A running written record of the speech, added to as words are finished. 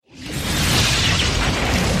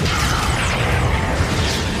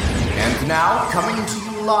now, coming to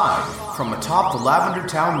you live from atop the Lavender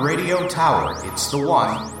Town Radio Tower, it's the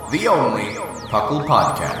one, the only, Puckle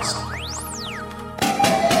Podcast.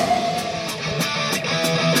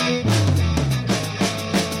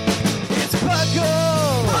 It's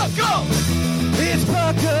Puckle! Puckle! It's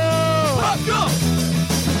Puckle! Puckle!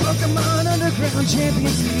 Pokemon Underground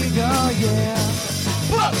Champions League, oh yeah!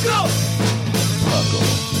 Puckle!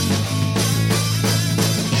 Puckle.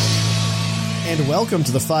 And welcome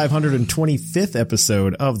to the 525th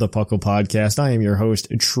episode of the Puckle Podcast. I am your host,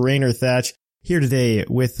 Trainer Thatch, here today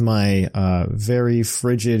with my very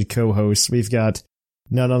frigid co-hosts. We've got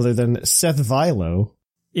none other than Seth Vilo.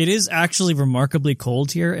 It is actually remarkably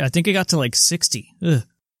cold here. I think it got to like 60. Ugh.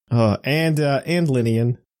 And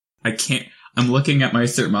Linian. I can't. I'm looking at my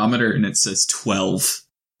thermometer and it says 12.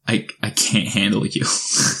 I can't handle you.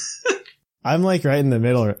 I'm like right in the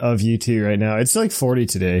middle of you two right now. It's like 40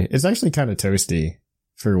 today. It's actually kind of toasty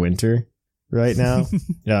for winter right now.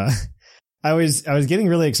 Yeah. I was getting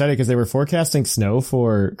really excited because they were forecasting snow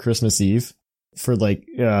for Christmas Eve for like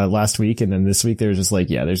last week, and then this week they were just like,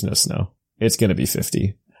 yeah, there's no snow. It's going to be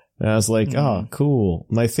 50. And I was like, oh, cool.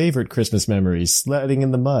 My favorite Christmas memories, sledding in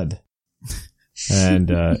the mud. And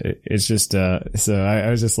it's just so I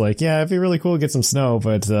was just like, yeah, it'd be really cool to get some snow,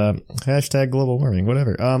 but hashtag global warming,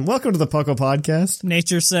 whatever. Welcome to the Puckle Podcast.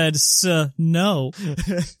 Nature said no.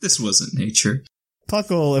 This wasn't nature.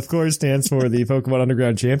 Puckle, of course, stands for the Pokemon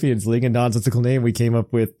Underground Champions League, a nonsensical name we came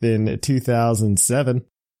up with in 2007,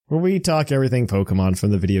 where we talk everything Pokemon, from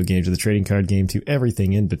the video game to the trading card game to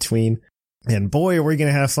everything in between. And boy, are we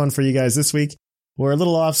going to have fun for you guys this week. We're a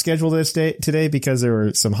little off schedule today because there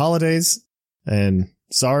were some holidays. And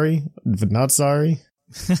sorry, but not sorry.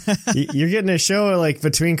 You're getting a show like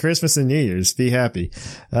between Christmas and New Year's. Be happy.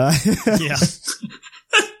 Yeah.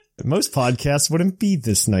 Most podcasts wouldn't be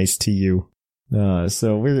this nice to you.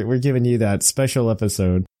 So we're giving you that special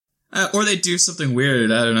episode. Or they do something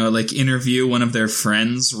weird. I don't know, like interview one of their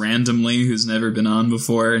friends randomly who's never been on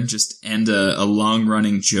before and just end a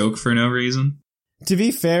long-running joke for no reason. To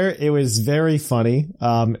be fair, it was very funny.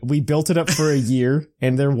 We built it up for a year,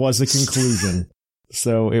 and there was a conclusion.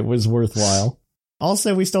 So it was worthwhile.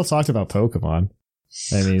 Also, we still talked about Pokemon.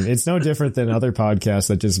 I mean, it's no different than other podcasts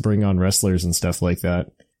that just bring on wrestlers and stuff like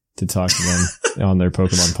that to talk to them on their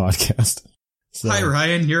Pokemon podcast. So, hi,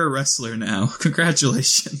 Ryan. You're a wrestler now.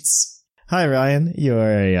 Congratulations. Hi, Ryan. You're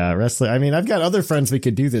a wrestler. I mean, I've got other friends we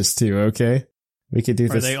could do this to, okay? We could do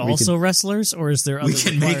this. Are they also wrestlers, or is there other We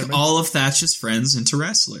can make all of Thatch's friends into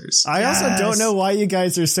wrestlers. I also don't know why you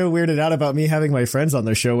guys are so weirded out about me having my friends on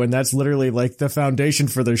the show when that's literally like the foundation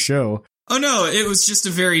for the show. Oh no, it was just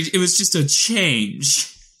a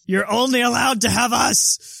change. You're only allowed to have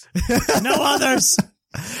us. No others.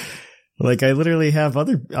 Like I literally have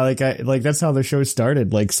other, like that's how the show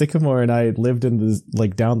started. Like Sycamore and I lived in the,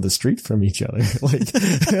 like down the street from each other. Like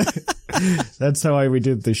that's how we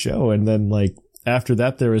did the show. And then like, after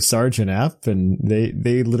that, there was Sarge and App, and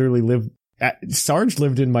they literally lived. Sarge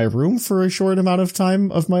lived in my room for a short amount of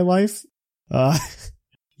time of my life.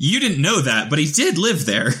 You didn't know that, but he did live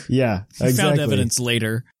there. Yeah, exactly. Found evidence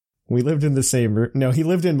later. We lived in the same room. No, he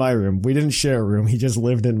lived in my room. We didn't share a room. He just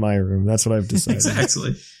lived in my room. That's what I've decided.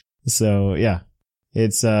 Exactly. So yeah,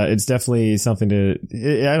 it's definitely something to.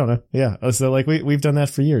 I don't know. Yeah. So like we've done that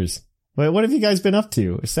for years. But what have you guys been up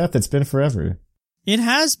to, Seth? It's been forever. It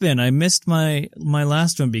has been. I missed my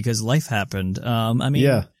last one because life happened. I mean,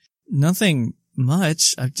 yeah. Nothing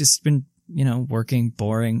much. I've just been, working,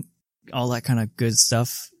 boring, all that kind of good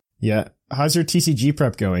stuff. Yeah. How's your TCG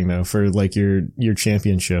prep going though for like your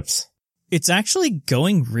championships? It's actually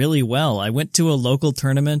going really well. I went to a local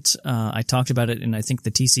tournament. I talked about it in, I think,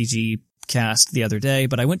 the TCG cast the other day,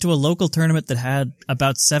 but I went to a local tournament that had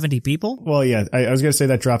about 70 people. Well, yeah, I was going to say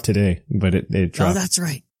that dropped today, but it dropped. Oh, that's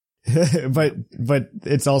right. but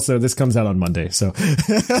it's also, this comes out on Monday, so.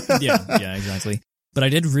 yeah, exactly. But I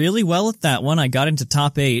did really well at that one. I got into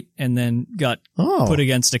top 8 and then got put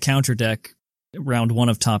against a counter deck round 1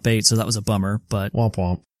 of top 8, so that was a bummer, but womp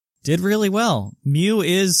womp. Did really well. Mew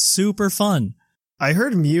is super fun. I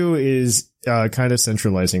heard Mew is kind of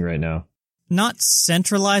centralizing right now. Not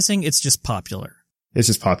centralizing, it's just popular. It's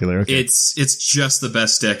just popular, okay. It's just the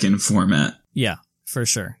best deck in format. Yeah, for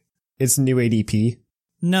sure. It's new ADP.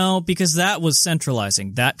 No, because that was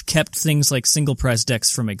centralizing. That kept things like single prize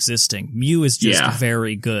decks from existing. Mew is just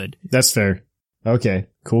very good. That's fair. Okay.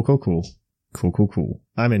 Cool.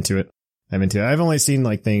 I'm into it. I've only seen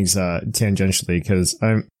like things tangentially because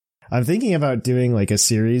I'm thinking about doing like a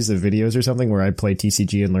series of videos or something where I play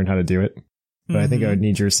TCG and learn how to do it. But I think I would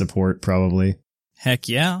need your support probably. Heck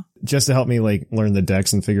yeah. Just to help me like learn the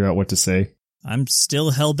decks and figure out what to say. I'm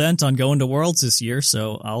still hell-bent on going to Worlds this year,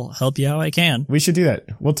 so I'll help you how I can. We should do that.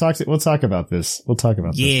 We'll talk about this. We'll talk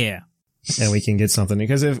about this. Yeah. And we can get something.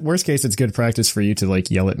 Because if worst case, it's good practice for you to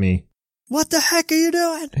like yell at me. What the heck are you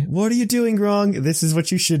doing? What are you doing wrong? This is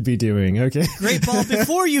what you should be doing, okay? Great ball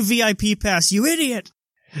before you VIP pass, you idiot.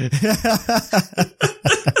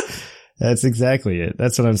 That's exactly it.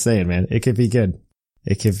 That's what I'm saying, man. It could be good.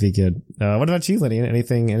 It could be good. What about you, Lenny?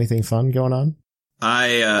 Anything fun going on?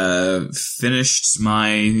 I finished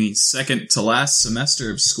my second to last semester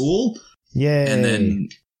of school. Yay. And then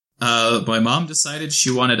my mom decided she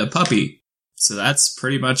wanted a puppy. So that's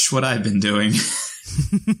pretty much what I've been doing.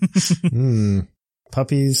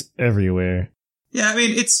 Puppies everywhere. Yeah, I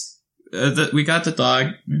mean, it's we got the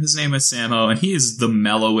dog. His name is Samo, and he is the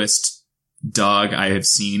mellowest dog I have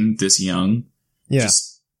seen this young. Yeah.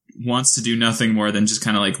 Just wants to do nothing more than just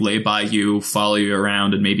kind of like lay by you, follow you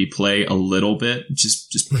around, and maybe play a little bit.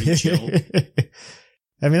 Just pretty chill.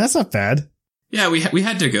 I mean, that's not bad. Yeah, we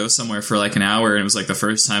had to go somewhere for like an hour, and it was like the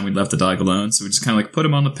first time we'd left the dog alone. So we just kind of like put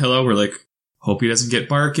him on the pillow. We're like, hope he doesn't get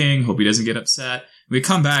barking. Hope he doesn't get upset. We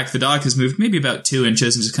come back. The dog has moved maybe about 2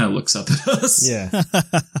 inches and just kind of looks up at us. Yeah.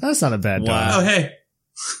 That's not a bad dog. Wow. Oh, hey.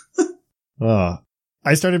 Oh,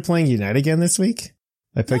 I started playing Unite again this week.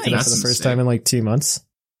 I picked it up for the first time in like 2 months.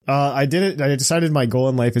 I did it. I decided my goal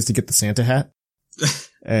in life is to get the Santa hat.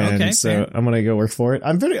 And Okay, so fair. I'm going to go work for it.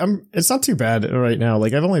 It's not too bad right now.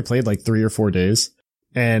 Like I've only played like 3 or 4 days,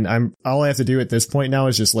 and all I have to do at this point now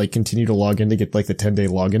is just like continue to log in to get like the 10-day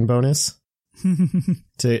login bonus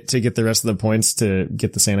to get the rest of the points to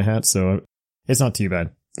get the Santa hat. So it's not too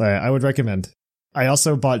bad. I would recommend. I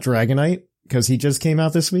also bought Dragonite because he just came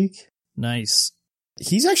out this week. Nice.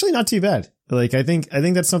 He's actually not too bad. Like, I think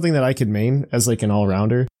that's something that I could main as like an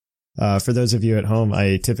all-rounder. For those of you at home,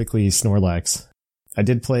 I typically Snorlax. I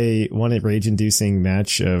did play one rage-inducing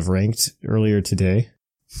match of ranked earlier today.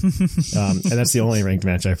 And that's the only ranked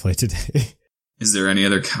match I played today. Is there any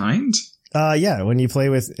other kind? Yeah, when you play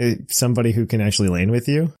with somebody who can actually lane with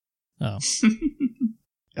you. Oh.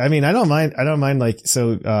 I mean, I don't mind like,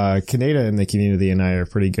 so, Kaneda in the community and I are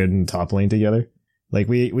pretty good in top lane together. Like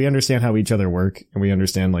we understand how each other work, and we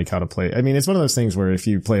understand like how to play. I mean, it's one of those things where if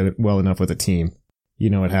you play well enough with a team, you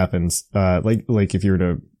know what happens. Like if you were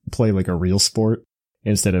to play like a real sport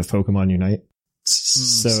instead of Pokemon Unite.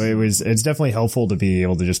 So it's definitely helpful to be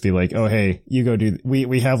able to just be like, oh, hey, you go do,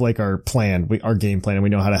 we have like our plan, our game plan, and we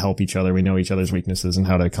know how to help each other. We know each other's weaknesses and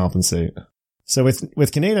how to compensate. So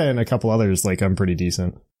with Kaneda and a couple others, like I'm pretty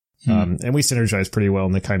decent. And we synergize pretty well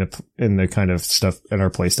in the kind of stuff in our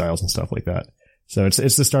play styles and stuff like that. So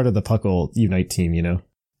it's the start of the Puckle Unite team, you know?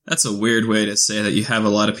 That's a weird way to say that you have a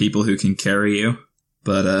lot of people who can carry you.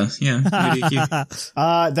 But, yeah.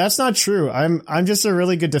 That's not true. I'm just a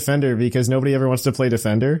really good defender because nobody ever wants to play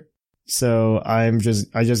defender. So I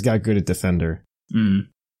just got good at defender.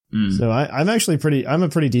 So I'm a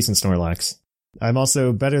pretty decent Snorlax. I'm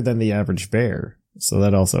also better than the average bear. So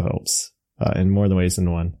that also helps, in more ways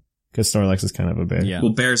than one. Because Snorlax is kind of a bear. Yeah.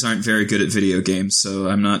 Well, bears aren't very good at video games, so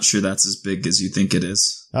I'm not sure that's as big as you think it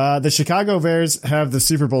is. The Chicago Bears have the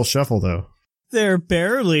Super Bowl shuffle, though. They're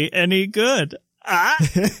barely any good. I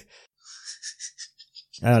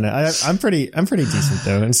don't know. I'm pretty decent,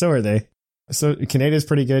 though, and so are they. So Kaneda's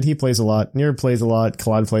pretty good. He plays a lot. Nier plays a lot.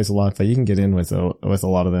 Claude plays a lot, but you can get in with a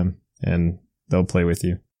lot of them, and they'll play with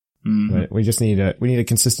you. But we just need a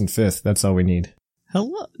consistent fifth. That's all we need.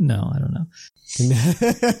 Hello? No, I don't know.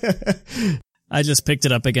 I just picked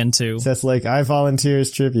it up again, too. So that's like, I volunteer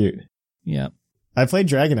as tribute. Yeah. I played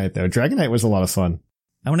Dragonite, though. Dragonite was a lot of fun.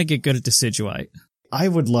 I want to get good at Decidueye. I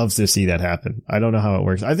would love to see that happen. I don't know how it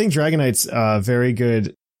works. I think Dragonite's very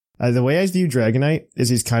good. The way I view Dragonite is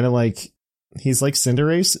he's kind of like, he's like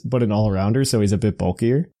Cinderace, but an all-rounder, so he's a bit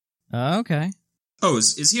bulkier. Okay. Oh,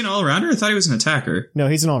 is he an all-rounder? I thought he was an attacker. No,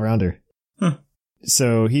 he's an all-rounder. Huh.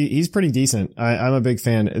 So he's pretty decent. I'm a big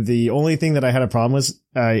fan. The only thing that I had a problem was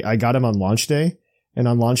I got him on launch day, and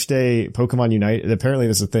on launch day, Pokemon Unite, apparently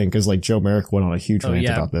this is a thing because like Joe Merrick went on a huge rant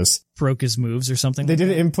about this. Broke his moves or something. They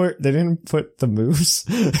didn't put the moves,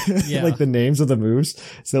 like the names of the moves.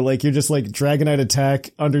 So like you're just like Dragonite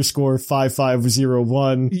attack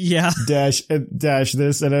 _5501 dash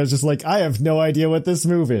this, and I was just like, I have no idea what this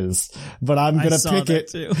move is, but I'm gonna pick it.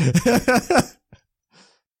 Too.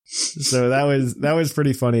 So that was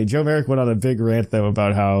pretty funny. Joe Merrick went on a big rant though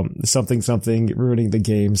about how something ruining the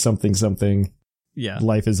game, something. Yeah.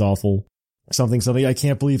 Life is awful. Something. I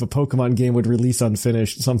can't believe a Pokemon game would release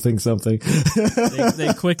unfinished. Something. They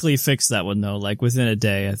quickly fixed that one though, like within a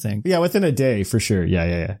day, I think. Yeah, within a day for sure.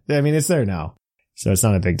 Yeah. I mean, it's there now, so it's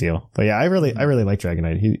not a big deal. But yeah, I really like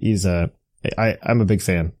Dragonite. I'm a big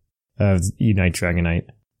fan. Unite Dragonite.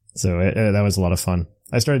 So that was a lot of fun.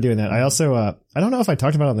 I started doing that. I also, I don't know if I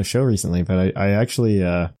talked about it on the show recently, but I actually,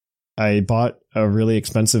 I bought a really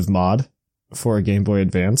expensive mod for a Game Boy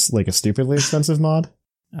Advance, like a stupidly expensive mod,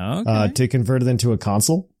 to convert it into a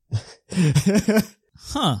console.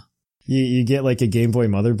 Huh. You get like a Game Boy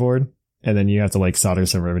motherboard, and then you have to like solder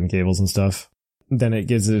some ribbon cables and stuff. Then it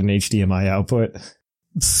gives it an HDMI output.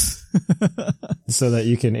 So that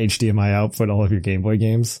you can HDMI output all of your Game Boy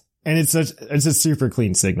games. And it's a super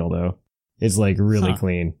clean signal though. It's like really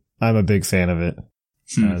clean. I'm a big fan of it.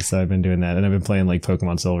 So I've been doing that, and I've been playing like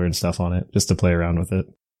Pokemon Silver and stuff on it just to play around with it.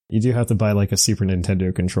 You do have to buy like a Super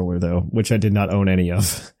Nintendo controller though, which I did not own any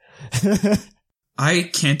of. I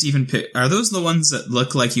can't even pick. Are those the ones that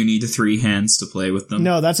look like you need 3 hands to play with them?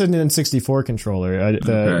 No, that's an N64 controller.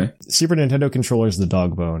 The Super Nintendo controller is the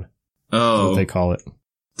dog bone. Oh. That's what they call it.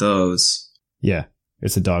 Those. Yeah,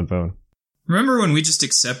 it's a dog bone. Remember when we just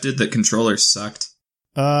accepted that controllers sucked?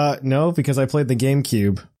 No, because I played the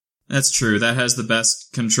GameCube. That's true. That has the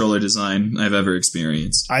best controller design I've ever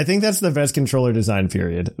experienced. I think that's the best controller design,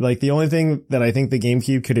 period. Like, the only thing that I think the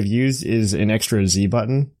GameCube could have used is an extra Z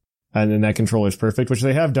button. And then that controller is perfect, which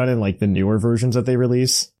they have done in like the newer versions that they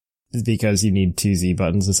release, because you need 2 Z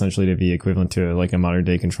buttons essentially to be equivalent to like a modern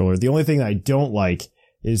day controller. The only thing that I don't like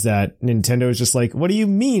is that Nintendo is just like, what do you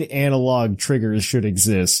mean analog triggers should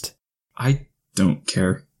exist? I don't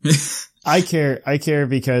care. I care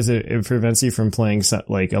because it prevents you from playing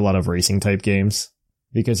like a lot of racing type games,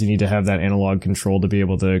 because you need to have that analog control to be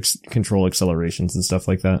able to control accelerations and stuff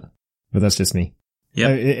like that. But that's just me. Yeah,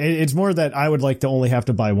 it's more that I would like to only have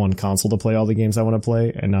to buy one console to play all the games I want to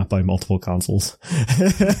play, and not buy multiple consoles.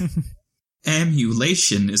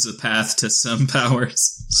 Emulation is a path to some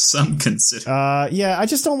powers. Some consider. Yeah, I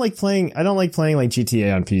just don't like playing. I don't like playing like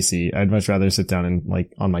GTA on PC. I'd much rather sit down and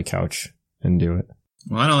like on my couch and do it.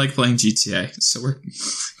 Well, I don't like playing GTA, so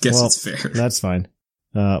it's fair. That's fine.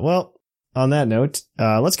 Well, on that note,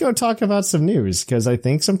 let's go talk about some news, because I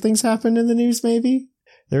think some things happened in the news. Maybe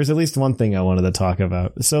there's at least one thing I wanted to talk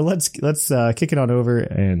about. So let's kick it on over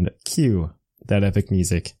and cue that epic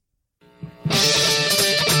music.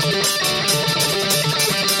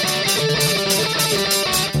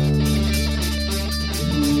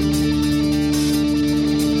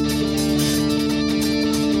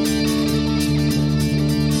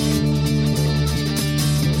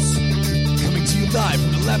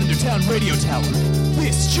 Lavender Town Radio Tower.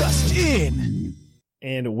 This just in.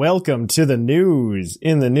 And welcome to the news.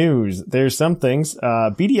 In the news, there's some things.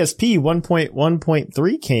 BDSP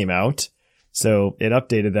 1.1.3 came out, so it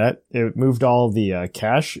updated that. It moved all the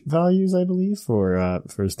cache values, I believe, for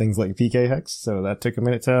things like PK Hex. So that took a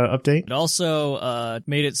minute to update. It also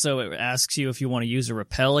made it so it asks you if you want to use a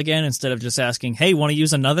repel again, instead of just asking, "Hey, want to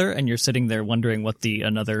use another?" And you're sitting there wondering what the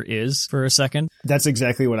another is for a second. That's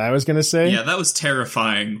exactly what I was going to say. Yeah, that was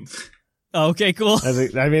terrifying. Okay, cool.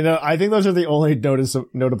 I mean, I think those are the only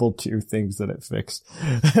notable 2 things that it fixed.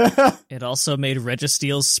 It also made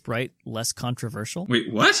Registeel's sprite less controversial. Wait,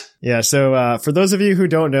 what? Yeah, so for those of you who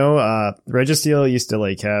don't know, Registeel used to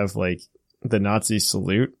like have like the Nazi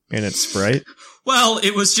salute in its sprite. Well,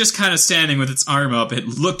 it was just kind of standing with its arm up.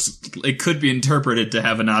 It could be interpreted to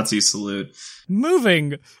have a Nazi salute.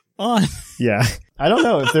 Moving on. Yeah. I don't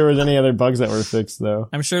know if there was any other bugs that were fixed, though.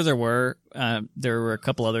 I'm sure there were. There were a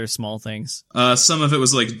couple other small things. Some of it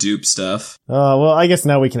was like dupe stuff. Well, I guess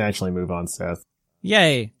now we can actually move on, Seth.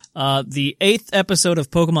 Yay. The 8th episode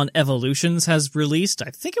of Pokemon Evolutions has released.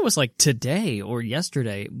 I think it was like today or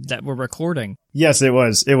yesterday that we're recording. Yes, it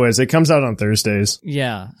was. It comes out on Thursdays.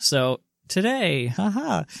 Yeah. So today,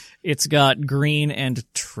 it's got Green and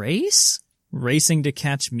Trace racing to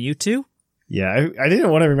catch Mewtwo. Yeah, I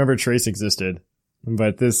didn't want to remember Trace existed,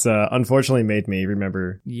 but this unfortunately made me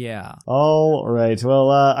remember. Yeah. All right.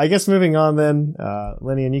 Well, I guess moving on then,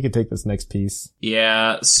 Linian, you can take this next piece.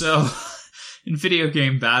 Yeah. So, in video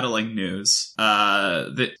game battling news,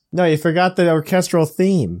 No, you forgot the orchestral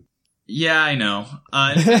theme. Yeah, I know.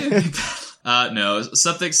 No,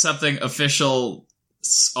 something official.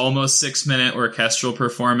 Almost 6-minute orchestral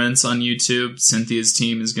performance on YouTube. Cynthia's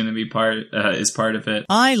team is going to be part of it.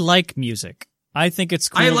 I like music. I think it's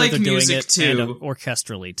cool I like that they're music doing it too. And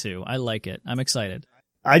orchestrally too. I like it. I'm excited.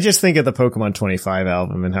 I just think of the Pokemon 25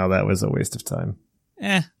 album and how that was a waste of time.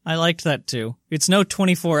 I liked that too. It's no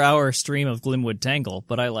 24-hour stream of Glimwood Tangle,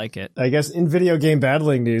 but I like it. I guess in video game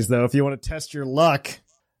battling news, though, if you want to test your luck,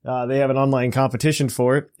 they have an online competition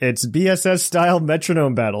for it. It's BSS-style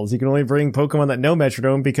metronome battles. You can only bring Pokemon that know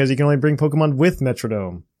metronome because you can only bring Pokemon with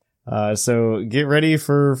metronome. So get ready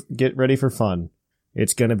for fun.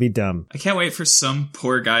 It's gonna be dumb. I can't wait for some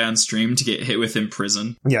poor guy on stream to get hit with in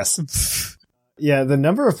prison. Yes. Yeah, the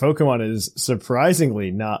number of Pokemon is surprisingly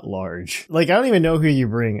not large. Like, I don't even know who you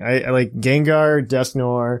bring. I like Gengar,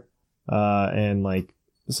 Dusknoir, and like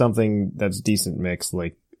something that's decent mix.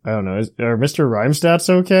 Like, I don't know. Are Mr. Rhyme stats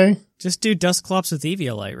okay? Just do Dusclops with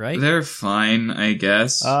Eviolite, right? They're fine, I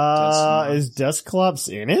guess. Is Dusclops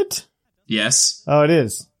in it? Yes. Oh, it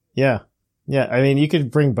is. Yeah. Yeah, I mean, you could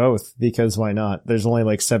bring both, because why not? There's only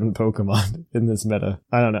like 7 Pokemon in this meta.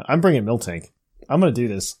 I don't know. I'm bringing Miltank. I'm gonna do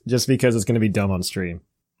this, just because it's gonna be dumb on stream.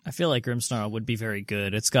 I feel like Grimmsnarl would be very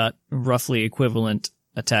good. It's got roughly equivalent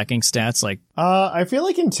attacking stats, like... I feel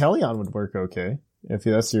like Inteleon would work okay, if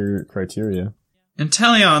that's your criteria.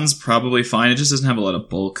 Inteleon's probably fine, it just doesn't have a lot of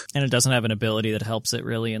bulk. And it doesn't have an ability that helps it,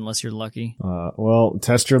 really, unless you're lucky. Well,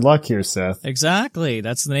 test your luck here, Seth. Exactly.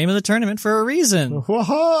 That's the name of the tournament for a reason.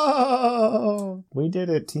 Whoa! We did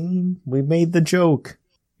it, team. We made the joke.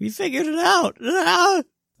 We figured it out. I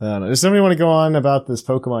don't know. Does somebody want to go on about this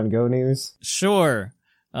Pokemon Go news? Sure.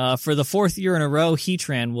 For the 4th year in a row,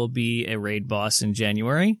 Heatran will be a raid boss in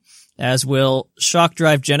January, as will Shock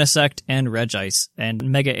Drive Genesect and Regice, and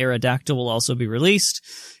Mega Aerodactyl will also be released.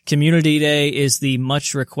 Community Day is the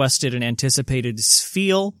much requested and anticipated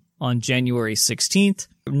Spheal on January 16th.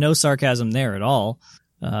 No sarcasm there at all.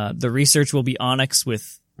 The research will be Onyx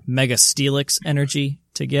with Mega Steelix energy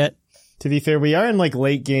to get. To be fair, we are in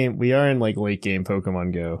late game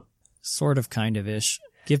Pokemon Go. Sort of, kind of ish.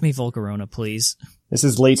 Give me Volcarona, please. This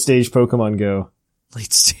is late stage Pokemon Go.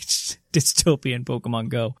 Late stage dystopian Pokemon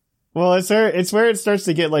Go. Well, it's where it starts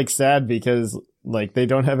to get sad, because they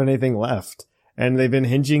don't have anything left. And they've been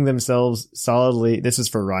hinging themselves solidly. This is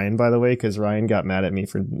for Ryan, by the way, because Ryan got mad at me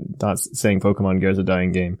for not saying Pokemon Go is a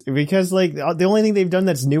dying game. Because the only thing they've done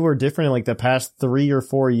that's new or different in the past 3 or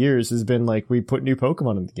 4 years has been we put new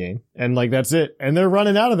Pokemon in the game. And that's it. And they're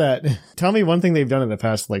running out of that. Tell me one thing they've done in the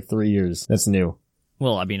past 3 years that's new.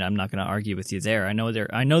 Well, I mean, I'm not going to argue with you there. I know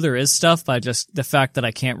there is stuff, but just the fact that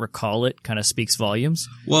I can't recall it kind of speaks volumes.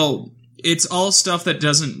 Well, it's all stuff that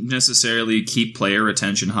doesn't necessarily keep player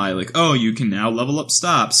retention high. You can now level up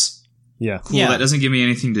stops. Yeah. Cool, yeah. That doesn't give me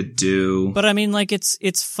anything to do. But I mean,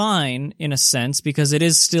 it's fine in a sense, because it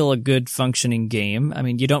is still a good functioning game. I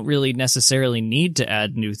mean, you don't really necessarily need to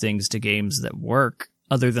add new things to games that work,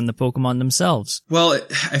 other than the Pokemon themselves. Well,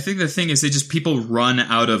 I think the thing is people run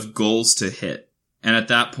out of goals to hit. And at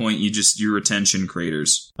that point, your retention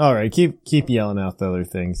craters. All right, keep yelling out the other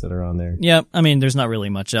things that are on there. Yeah, I mean, there's not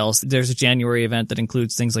really much else. There's a January event that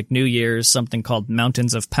includes things like New Year's, something called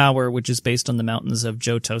Mountains of Power, which is based on the mountains of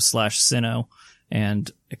Johto/Sinnoh,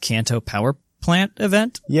 and a Kanto Power Plant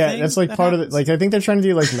event. Yeah, that's part of it. I think they're trying to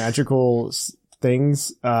do magical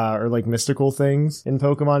things, or mystical things in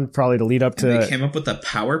Pokemon, probably to lead up to... And they came up with a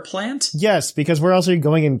power plant? Yes, because where else are you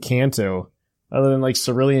going in Kanto, other than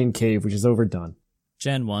Cerulean Cave, which is overdone.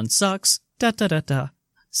 Gen 1 sucks. Da-da-da-da.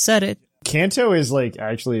 Said it. Kanto is,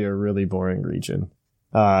 actually a really boring region.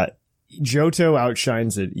 Johto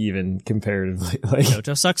outshines it even comparatively.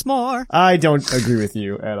 Johto sucks more. I don't agree with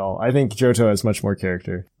you at all. I think Johto has much more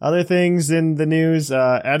character. Other things in the news,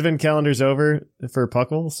 Advent calendar's over for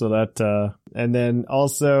Puckle, so that, and then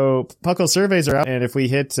also Puckle surveys are out, and if we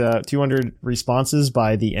hit 200 responses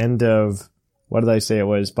by the end of... What did I say it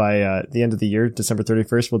was? By the end of the year, December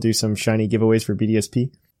 31st, we'll do some shiny giveaways for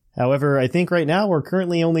BDSP. However, I think right now we're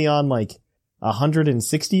currently only on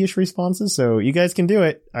 160-ish responses, so you guys can do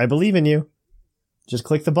it. I believe in you. Just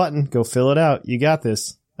click the button, go fill it out. You got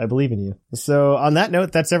this. I believe in you. So on that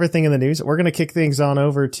note, that's everything in the news. We're going to kick things on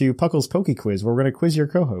over to Puckle's Poke Quiz, where we're going to quiz your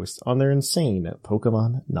co-host on their insane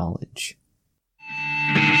Pokemon knowledge.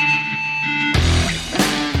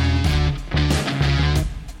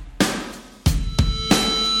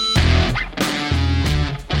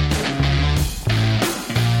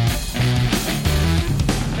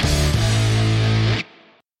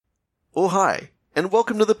 Oh hi, and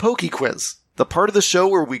welcome to the Poke Quiz, the part of the show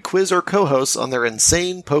where we quiz our co-hosts on their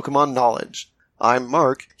insane Pokemon knowledge. I'm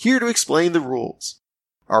Mark, here to explain the rules.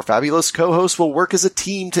 Our fabulous co-hosts will work as a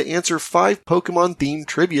team to answer 5 Pokemon-themed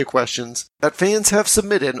trivia questions that fans have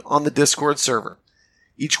submitted on the Discord server.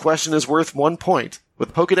 Each question is worth 1 point,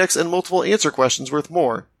 with Pokedex and multiple answer questions worth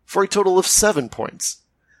more, for a total of 7 points.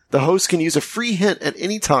 The host can use a free hint at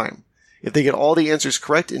any time. If they get all the answers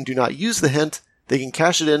correct and do not use the hint, they can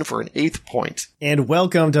cash it in for an 8th point. And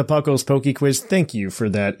welcome to Puckle's Poke Quiz. Thank you for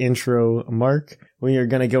that intro, Mark. We are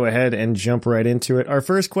going to go ahead and jump right into it. Our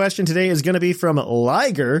first question today is going to be from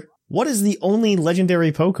Liger. What is the only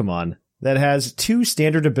legendary Pokemon that has 2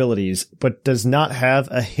 standard abilities, but does not have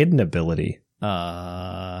a hidden ability?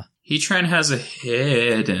 Heatran has a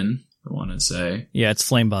hidden. I want to say. Yeah, it's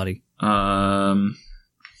Flame Body. Two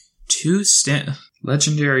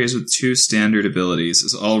legendaries with 2 standard abilities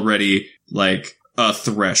is already like a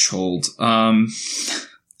threshold.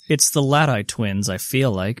 It's the Ladai twins, I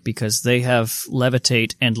feel like, because they have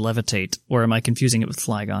Levitate and Levitate. Or am I confusing it with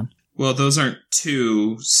Flygon? Well, those aren't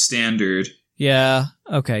 2 standard. Yeah,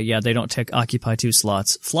 okay, yeah, they don't occupy 2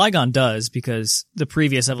 slots. Flygon does, because the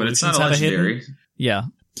previous But it's evolutions not a have a legendary. hidden. Yeah,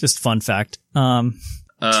 just fun fact.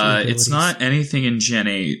 It's not anything in Gen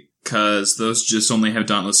 8, because those just only have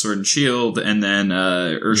Dauntless Sword and Shield, and then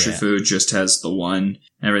Urshifu just has the 1.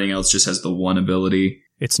 Everything else just has the 1 ability.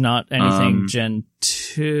 It's not anything Gen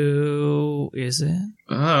 2, is it?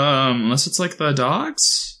 Unless it's like the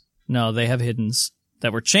dogs? No, they have hiddens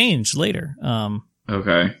that were changed later.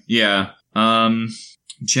 Okay. Yeah.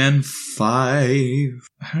 Gen 5. I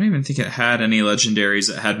don't even think it had any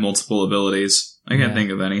legendaries that had multiple abilities. I can't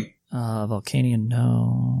think of any. Volcanion,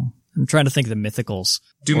 no. I'm trying to think of the mythicals.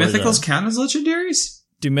 Do mythicals count as legendaries?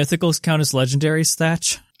 Do mythicals count as legendaries,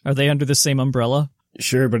 Thatch? Are they under the same umbrella?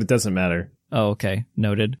 Sure, but it doesn't matter. Oh, okay.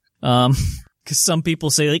 Noted. Because some people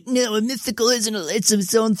say, like, no, a mythical it's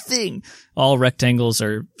its own thing. All rectangles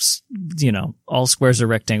are, all squares are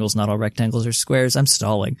rectangles, not all rectangles are squares. I'm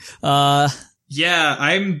stalling. Yeah,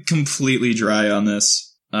 I'm completely dry on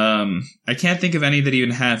this. I can't think of any that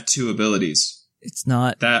even have 2 abilities. It's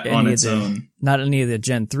not That on its own. Not any of the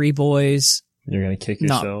Gen 3 boys. You're going to kick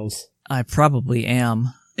yourselves? I probably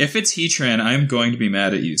am. If it's Heatran, I'm going to be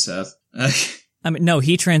mad at you, Seth. I mean, no,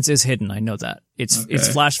 Heatrans is hidden. I know that. It's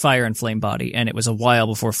Flash Fire and Flame Body, and it was a while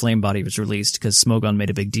before Flame Body was released because Smogon made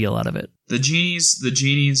a big deal out of it. The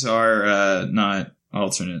genies are not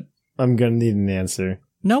alternate. I'm going to need an answer.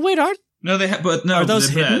 No, wait, No, they have, but no, are those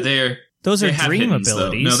hidden? Those are have dream hiddens,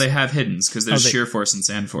 abilities. Though. No, they have hiddens because there's they- Sheer Force and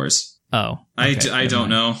Sand Force. Oh, okay, I don't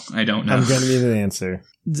know. I don't know. I'm going to need an answer.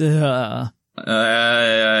 Just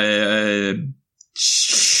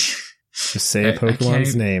say a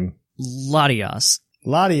Pokemon's name. Latias.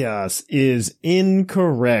 Latias is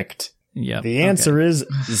incorrect. Yep. The answer is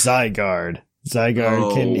Zygarde.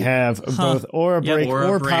 Zygarde can have both Aura Break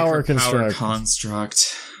or Power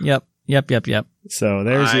Construct. Yep. So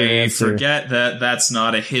there's your answer. I forget that that's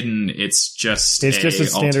not a hidden. It's just a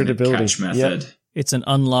standard ability. Catch method. Yep. It's an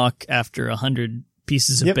unlock after 100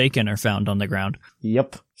 pieces of bacon are found on the ground.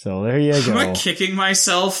 Yep. So there you go. I'm not kicking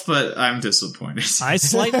myself, but I'm disappointed. I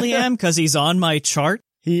slightly am because he's on my chart.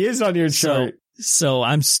 He is on your chart. So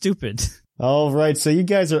I'm stupid. All right. So you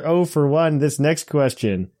guys are 0 for 1. This next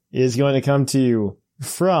question is going to come to you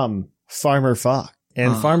from Farmer Fox.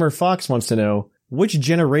 And Farmer Fox wants to know, which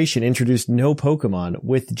generation introduced no Pokemon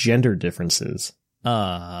with gender differences?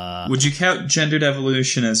 Would you count gendered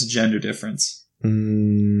evolution as a gender difference? I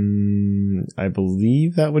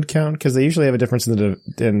believe that would count because they usually have a difference in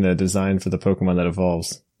the design for the Pokemon that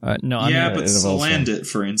evolves. No, but Salandit,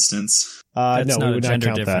 for instance. No, we would not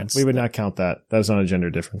count difference. that. We would not count that. That is not a gender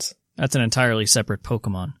difference. That's an entirely separate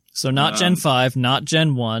Pokemon. So not Gen 5, not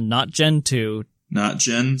Gen 1, not Gen 2. Not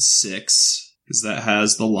Gen 6, because that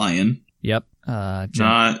has the lion. Yep.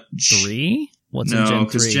 Gen 3? What's in Gen 3? No,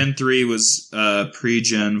 because Gen 3 was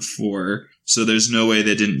pre-Gen 4, so there's no way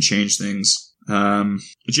they didn't change things.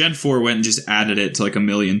 Gen 4 went and just added it to like a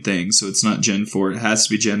million things, so it's not Gen 4. It has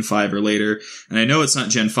to be Gen 5 or later. And I know it's not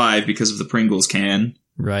Gen 5 because of the Pringles can.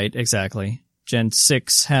 Right, exactly. Gen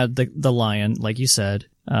 6 had the lion, like you said.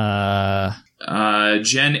 Gen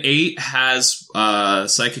 8 has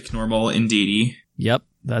Psychic Normal Indeedee. Yep,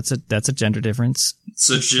 that's a gender difference.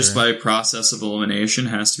 So just by process of elimination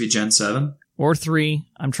has to be Gen 7? Or 3.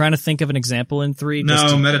 I'm trying to think of an example in 3. No,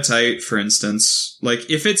 Meditite, for instance. Like,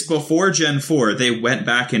 if it's before Gen 4, they went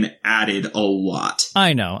back and added a lot.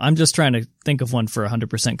 I know. I'm just trying to think of one for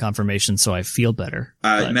 100% confirmation so I feel better.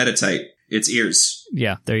 Meditite. It's ears.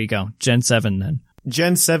 Yeah, there you go. Gen 7 then.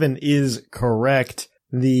 Gen 7 is correct.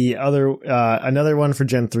 The other, another one for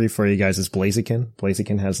Gen 3 for you guys is Blaziken.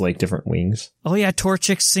 Blaziken has like different wings. Oh yeah,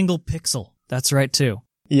 Torchic's single pixel. That's right too.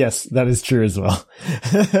 Yes, that is true as well.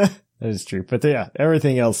 That is true. But yeah,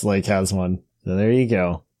 everything else like has one. So there you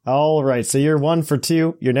go. All right. So you're 1 for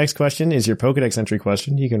 2. Your next question is your Pokedex entry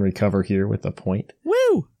question. You can recover here with a point.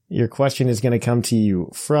 Woo! Your question is going to come to you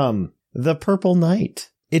from the Purple Knight.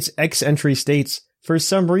 Its X entry states, for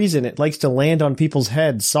some reason, it likes to land on people's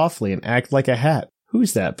heads softly and act like a hat.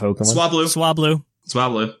 Who's that Pokemon? Swablu.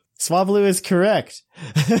 Swablu is correct.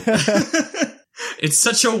 It's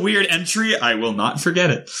such a weird entry. I will not forget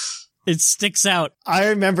it. It sticks out. I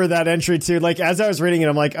remember that entry too. Like, as I was reading it,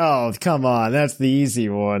 I'm like, oh, come on. That's the easy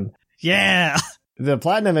one. Yeah. The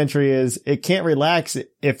Platinum entry is, it can't relax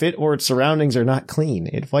if it or its surroundings are not clean.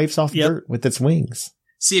 It wipes off dirt with its wings.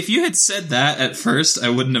 See, if you had said that at first, I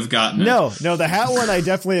wouldn't have gotten it. No, the hat one I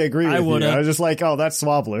definitely agree with. would've. I was just like, oh, that's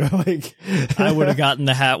Swablu. Like, I would have gotten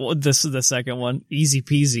the hat. This is the second one. Easy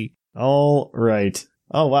peasy. all right.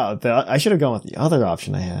 Oh wow, I should have gone with the other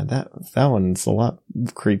option I had. That one's a lot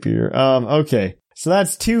creepier. Okay. So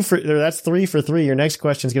that's 3 for 3. Your next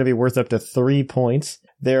question is going to be worth up to 3 points.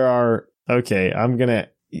 Okay, I'm going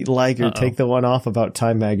to take the one off about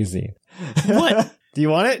Time Magazine. What? Do you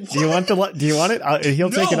want it? Do you want it? He'll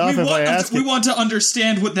take it off if I ask We it. want to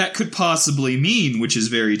understand what that could possibly mean, which is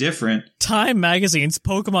very different. Time Magazine's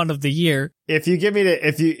Pokemon of the Year. If you give me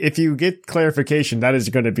if you get clarification, that is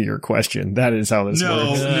going to be your question. That is how this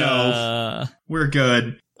works. No, we're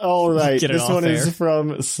good. All right, Get it this off one air. is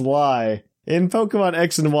from Sly. In Pokemon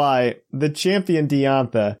X and Y, the champion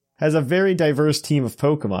Diantha has a very diverse team of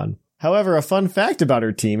Pokemon. However, a fun fact about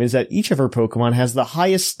her team is that each of her Pokemon has the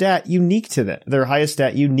highest stat unique to them. Their highest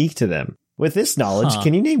stat unique to them. With this knowledge,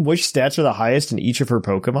 can you name which stats are the highest in each of her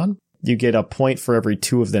Pokemon? You get a point for every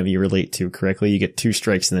 2 of them you relate to correctly. You get 2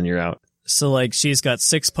 strikes and then you're out. So, like, she's got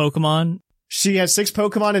 6 Pokemon. She has 6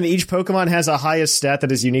 Pokemon and each Pokemon has a highest stat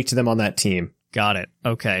that is unique to them on that team. Got it.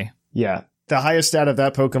 Okay. Yeah. The highest stat of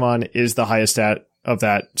that Pokemon is the highest stat of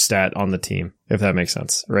that stat on the team, if that makes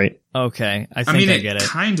sense, right? Okay. I think I get it it.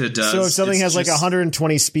 kind of does. So if something It's has like just-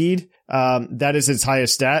 120 speed, that is its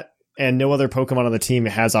highest stat, and no other Pokemon on the team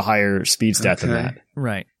has a higher speed stat than Okay. that.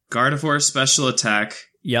 Right. Gardevoir special attack.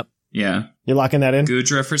 Yep. Yeah. You're locking that in?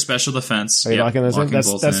 Gudra for special defense. Are you Yep, locking those in?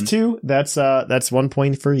 both That's in. 2. That's 1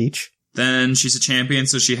 point for each. Then she's a champion,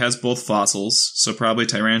 so she has both fossils. So probably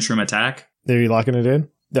Tyrantrum attack. Are you locking it in?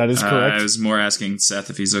 That is correct. I was more asking Seth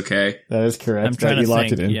if he's okay. That is correct. I'm trying you to locked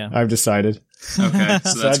think, it in. yeah. I've decided. Okay,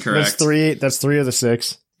 so that's correct. That's 3 of the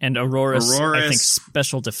 6. And Aurora's, I Aurora's- think,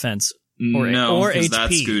 special defense. No, or 'cause HP.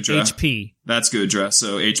 that's Gudra. HP. That's Gudra,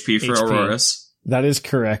 so HP for HP. Aurora's. That is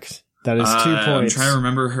correct. That is 2 I'm points. trying to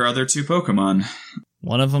remember her other 2 Pokemon.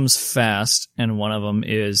 One of them's fast, and one of them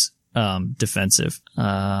is defensive.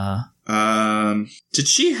 Did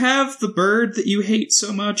she have the bird that you hate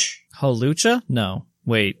so much? Holucha? No.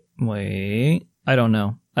 Wait. I don't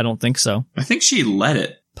know. I don't think so. I think she let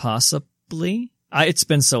it. Possibly? It's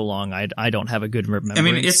been so long, I don't have a good remembrance. I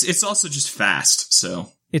mean, it's also just fast, so.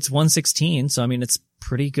 It's 116, so I mean, it's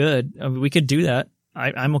pretty good. I mean, we could do that.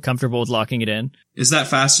 I'm comfortable with locking it in. Is that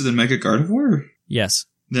faster than Mega Gardevoir? Yes.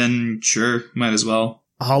 Then sure, might as well.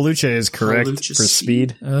 Holucha is correct Holucha for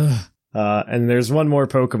speed. Ugh. And there's one more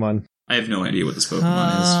Pokemon. I have no idea what this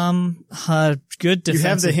Pokemon is. Good You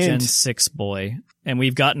have the defensive Gen hint. 6 boy. And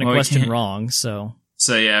we've gotten a Well, we question can't- wrong, so.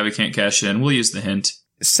 So yeah, we can't cash in. We'll use the hint.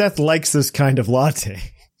 Seth likes this kind of latte.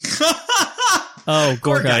 Oh,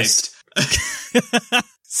 Gorgeist.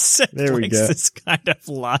 Seth There we likes go. this kind of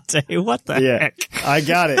latte. What the Yeah, heck? I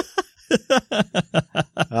got it.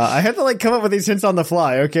 I had to come up with these hints on the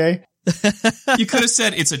fly, okay? You could have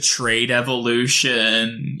said it's a trade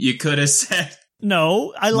evolution. You could have said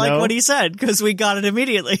No, I like No? what he said, because we got it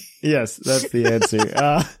immediately. Yes, that's the answer.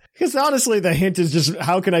 Because honestly, the hint is just,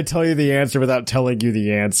 how can I tell you the answer without telling you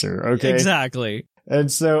the answer, okay? Exactly. And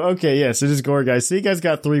so, okay, yes, it is Gorgeist. So you guys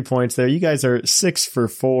got 3 points there. You guys are 6 for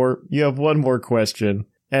 4. You have one more question.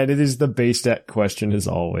 And it is the base stat question as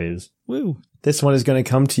always. Woo. This one is going to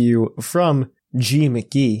come to you from G.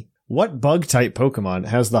 McGee. What bug-type Pokemon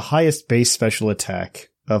has the highest base special attack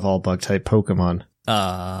of all bug-type Pokemon?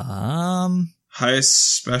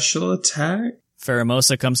 highest special attack.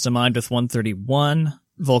 Pheromosa comes to mind with 131.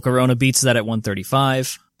 Volcarona beats that at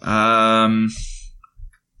 135.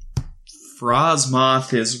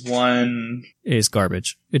 Frosmoth is one. Is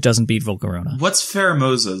garbage. It doesn't beat Volcarona. What's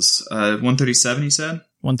Pheromosa's? 137, you said?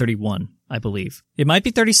 131, I believe. It might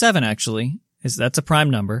be 37, actually. That's a prime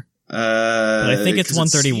number. But I think it's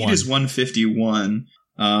 131. Seed is 151.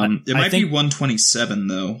 It might be 127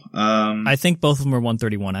 though. I think both of them are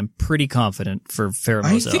 131. I'm pretty confident for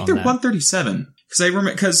Pheromosa. I think they're on that. 137 because I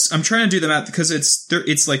remember because I'm trying to do the math because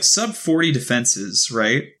it's like sub 40 defenses,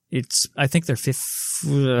 right? I think they're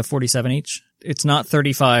 47 each. It's not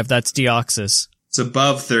 35. That's Deoxys. It's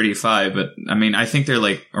above 35, but I mean I think they're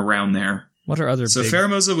like around there. What are other So big...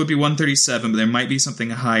 Pheromosa would be 137, but there might be something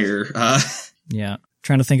higher. Yeah.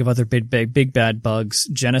 Trying to think of other big bad bugs.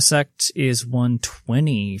 Genesect is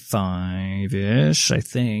 125-ish, I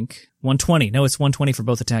think. 120. No, it's 120 for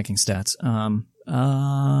both attacking stats.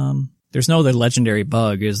 There's no other legendary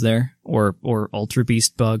bug, is there? Or Ultra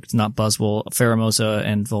Beast bug. It's not Buzzwole. Pheromosa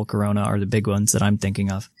and Volcarona are the big ones that I'm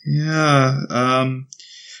thinking of. Yeah. I'm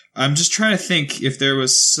just trying to think if there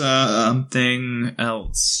was something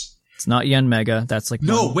else. It's not Yanmega. That's like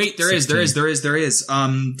No, wait, there is.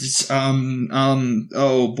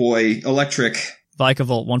 Oh boy, electric.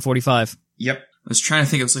 Vikavolt 145. Yep. I was trying to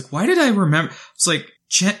think. I was like, why did I remember? It's like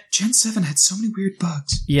Gen 7 had so many weird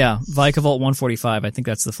bugs. Yeah, Vikavolt 145. I think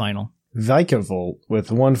that's the final. Vikavolt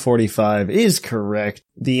with 145 is correct.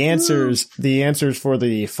 The answers for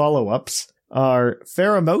the follow-ups are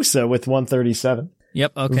Pheromosa with 137.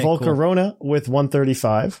 Yep, okay, Volcarona with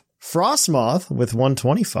 135. Frostmoth with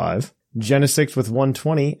 125. Genesect with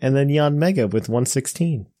 120. And then Yanmega with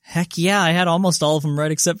 116. Heck yeah, I had almost all of them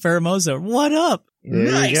right except Pheromosa. What up?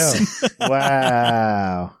 There you go.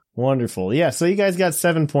 Wow. Wonderful. Yeah, so you guys got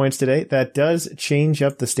 7 points today. That does change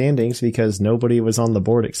up the standings because nobody was on the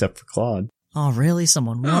board except for Claude. Oh, really?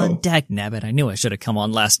 Someone won? Dagnabbit. I knew I should have come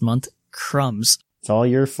on last month. Crumbs. It's all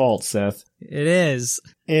your fault, Seth. It is.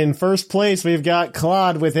 In first place, we've got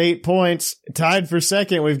Claude with 8 points. Tied for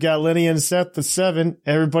second, we've got Lenny and Seth with 7.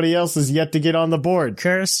 Everybody else is yet to get on the board.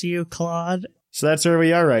 Curse you, Claude. So that's where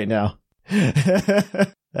we are right now.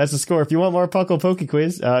 That's the score. If you want more Puckle Poke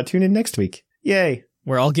Quiz, tune in next week. Yay.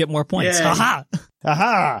 Where I'll get more points. Yay. Aha!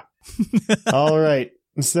 Aha! All right.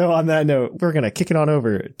 So on that note, we're going to kick it on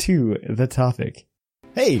over to the topic.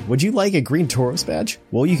 Hey, would you like a green Tauros badge?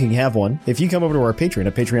 Well, you can have one. If you come over to our Patreon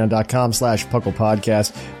at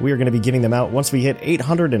patreon.com/PucklePodcast, we are going to be giving them out once we hit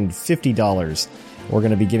 $850. We're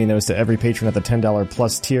going to be giving those to every patron at the $10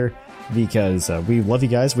 plus tier because we love you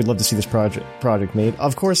guys. We'd love to see this project made.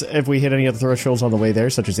 Of course, if we hit any other thresholds on the way there,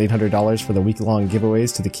 such as $800 for the week-long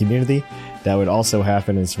giveaways to the community, that would also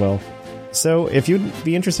happen as well. So if you'd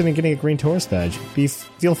be interested in getting a green Tauros badge,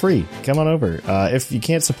 feel free. Come on over. If you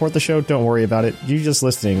can't support the show, don't worry about it. You just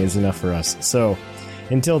listening is enough for us. So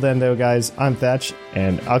until then, though, guys, I'm Thatch,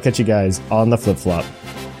 and I'll catch you guys on the flip-flop.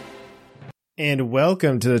 And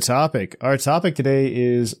welcome to the topic. Our topic today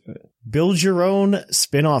is build your own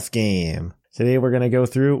spin-off game. Today we're going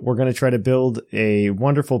to try to build a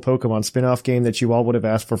wonderful Pokemon spin-off game that you all would have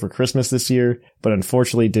asked for Christmas this year, but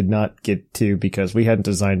unfortunately did not get to because we hadn't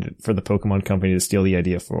designed it for the Pokemon company to steal the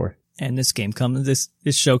idea for. And this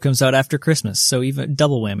show comes out after Christmas, so even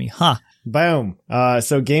double whammy. Ha! Boom.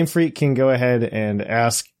 So Game Freak can go ahead and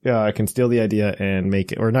can steal the idea and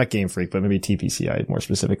make it, or not Game Freak, but maybe TPCI more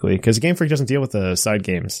specifically, because Game Freak doesn't deal with the side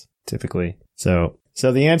games typically. So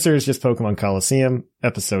the answer is just Pokemon Coliseum.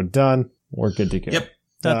 Episode done. We're good to go. Yep.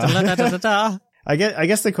 I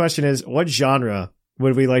guess the question is, what genre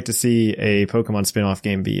would we like to see a Pokemon spin-off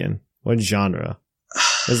game be in? What genre?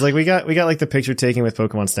 It's like we got like the picture taken with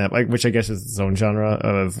Pokemon Snap, which I guess is its own genre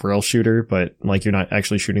of rail shooter, but like you're not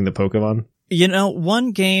actually shooting the Pokemon. You know,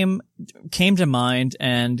 one game came to mind,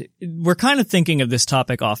 and we're kind of thinking of this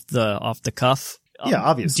topic off the cuff. Yeah,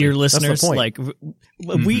 obviously. Dear listeners, like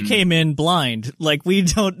we came in blind, like we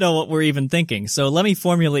don't know what we're even thinking. So let me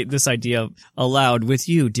formulate this idea aloud with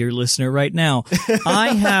you, dear listener, right now. I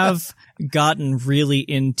have gotten really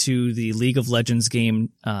into the League of Legends game,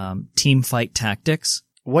 Teamfight Tactics.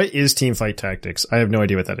 What is Teamfight Tactics? I have no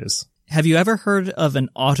idea what that is. Have you ever heard of an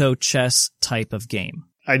auto chess type of game?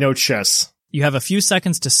 I know chess. You have a few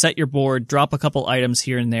seconds to set your board, drop a couple items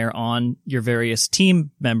here and there on your various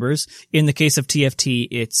team members. In the case of TFT,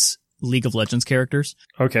 it's League of Legends characters.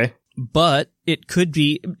 Okay. But it could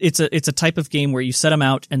be, it's a type of game where you set them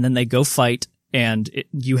out and then they go fight and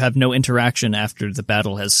you have no interaction after the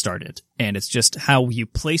battle has started. And it's just how you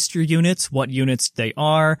placed your units, what units they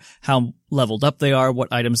are, how leveled up they are,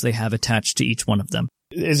 what items they have attached to each one of them.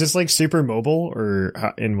 Is this like super mobile or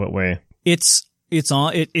in what way? It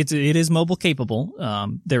is mobile capable.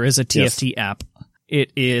 There is a TFT app.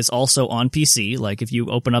 It is also on PC. Like if you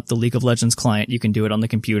open up the League of Legends client, you can do it on the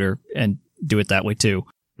computer and do it that way too.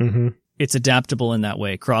 Mm-hmm. It's adaptable in that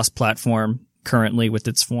way. Cross-platform currently with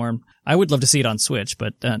its form. I would love to see it on Switch,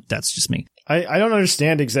 but that's just me. I don't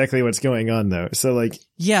understand exactly what's going on though. So like,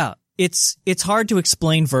 yeah. It's hard to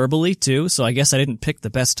explain verbally too, so I guess I didn't pick the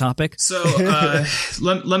best topic. So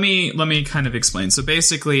let me kind of explain. So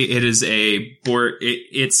basically, it is a board.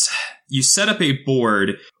 It's you set up a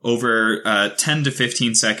board over 10 to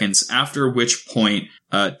 15 seconds. After which point,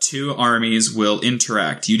 two armies will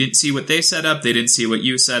interact. You didn't see what they set up. They didn't see what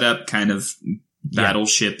you set up. Kind of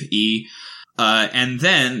Battleship-y. And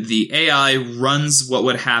then the AI runs what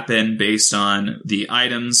would happen based on the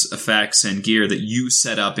items, effects, and gear that you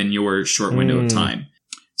set up in your short window of time.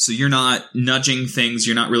 So you're not nudging things.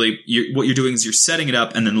 You're not really, what you're doing is you're setting it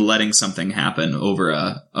up and then letting something happen over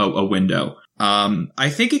a window.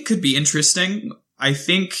 I think it could be interesting. I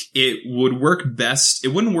think it would work best. It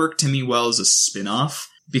wouldn't work to me well as a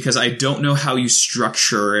spin-off because I don't know how you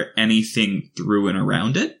structure anything through and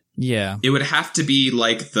around it. Yeah. It would have to be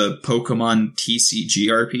like the Pokemon TCG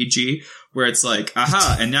RPG, where it's like,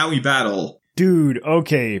 aha, and now we battle. Dude,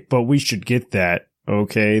 okay, but we should get that.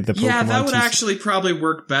 okay. The Pokemon Yeah, that would 2 actually probably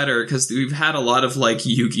work better because we've had a lot of like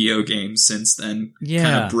Yu-Gi-Oh games since then. Yeah.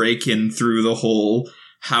 Kind of breaking through the whole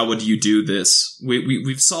how would you do this?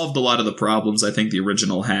 We've solved a lot of the problems I think the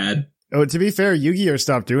original had. Oh, to be fair, Yu-Gi-Oh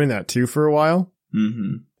stopped doing that too for a while.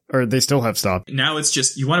 Mm-hmm. Or they still have stopped. Now it's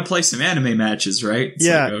just, you want to play some anime matches, right? It's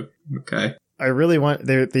Yeah. like, okay. I really want.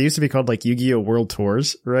 They used to be called like Yu-Gi-Oh World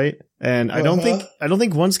Tours, right? And I don't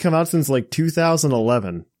think one's come out since like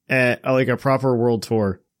 2011, like a proper world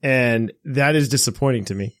tour, and that is disappointing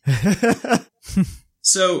to me.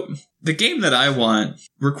 So the game that I want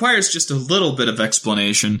requires just a little bit of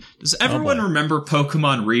explanation. Does everyone remember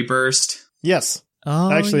Pokemon Reburst? Yes,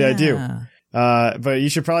 Oh, actually, I do. yeah. But you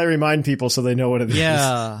should probably remind people so they know what it is.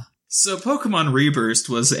 Yeah. So Pokemon Reburst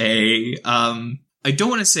was a, I don't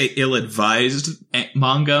want to say ill-advised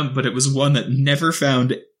manga, but it was one that never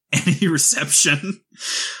found any reception.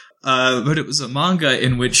 But it was a manga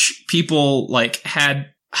in which people like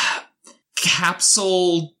had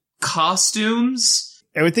capsule costumes.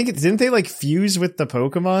 I would think didn't they like fuse with the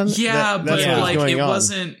Pokemon? Yeah, That's but what was like going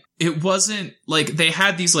on. it wasn't like they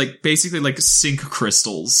had these like basically like sync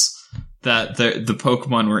crystals that the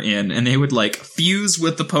Pokemon were in, and they would like fuse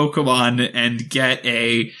with the Pokemon and get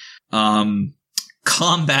a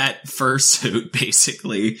combat fursuit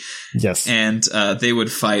basically. Yes. And they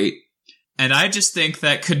would fight. And I just think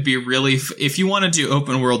that could be really, if you want to do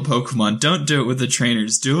open world Pokemon, don't do it with the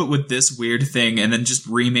trainers. Do it with this weird thing and then just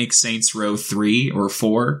remake Saints Row 3 or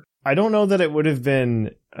 4. I don't know that it would have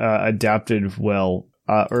been adapted well,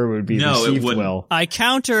 or it would be received well. I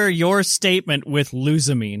counter your statement with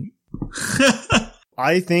Luzamine.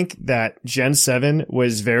 I think that Gen 7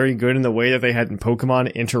 was very good in the way that they had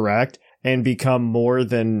Pokemon interact and become more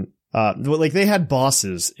than, like they had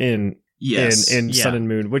bosses in Sun and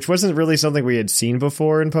Moon, which wasn't really something we had seen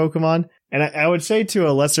before in Pokemon. And I would say to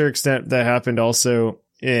a lesser extent that happened also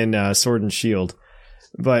in Sword and Shield.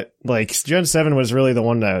 But like Gen 7 was really the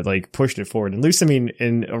one that like pushed it forward. And Lusamine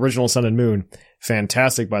in original Sun and Moon,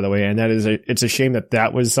 fantastic by the way. And it's a shame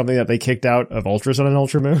that was something that they kicked out of Ultra Sun and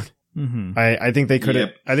Ultra Moon. Mm-hmm. I think they could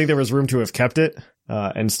have, I think there was room to have kept it,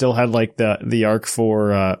 and still had like the arc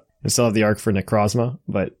for, and still have the arc for Necrozma,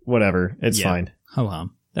 but whatever. It's fine.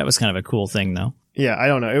 Ho-hum. That was kind of a cool thing, though. Yeah, I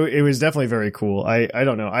don't know. It was definitely very cool. I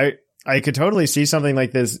don't know. I could totally see something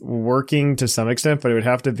like this working to some extent, but it would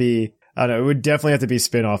have to be, I don't know, it would definitely have to be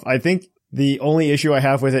spin-off. I think the only issue I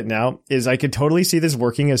have with it now is I could totally see this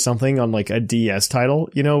working as something on like a DS title,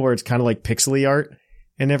 you know, where it's kind of like pixely art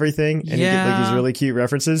and everything. And you get like these really cute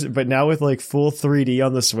references. But now with like full 3D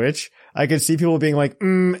on the Switch, I could see people being like,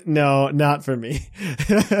 no, not for me.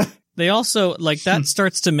 They also, like, that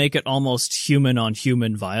starts to make it almost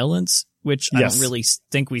human-on-human violence, which I don't really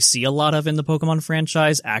think we see a lot of in the Pokemon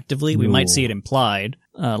franchise actively. We might see it implied,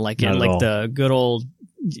 like in like the good old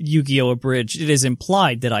Yu-Gi-Oh! Abridged. It is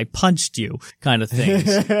implied that I punched you kind of things.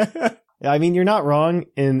 I mean, you're not wrong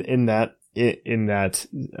in that,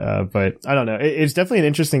 but I don't know. It's definitely an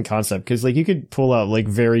interesting concept because like you could pull out like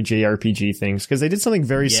very JRPG things because they did something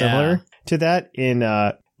very similar to that in,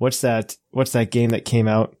 what's that game that came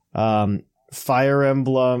out? Fire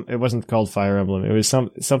Emblem. It wasn't called Fire Emblem. It was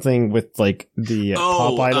something with like the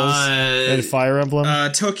pop idols and Fire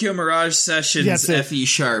Emblem. Tokyo Mirage Sessions FE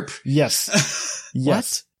Sharp. Yes.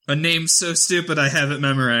 Yes. A name so stupid I have it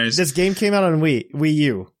memorized. This game came out on Wii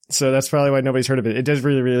U. So that's probably why nobody's heard of it. It does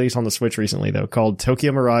really release on the Switch recently though, called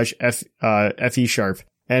Tokyo Mirage FE Sharp.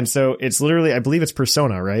 And so it's literally, I believe it's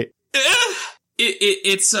Persona, right?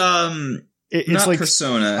 It's it's not like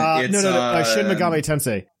Persona. It's no, Shin Megami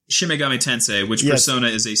Tensei. Shin Megami Tensei, which Persona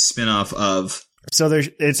is a spin-off of. So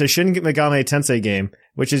it's a Shin Megami Tensei game,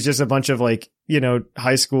 which is just a bunch of like, you know,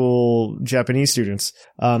 high school Japanese students.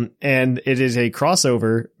 And it is a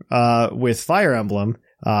crossover, with Fire Emblem.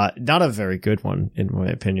 Not a very good one in my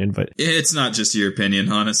opinion, but it's not just your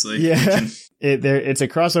opinion, honestly. Yeah. It's a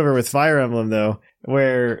crossover with Fire Emblem though,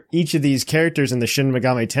 where each of these characters in the Shin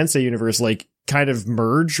Megami Tensei universe like kind of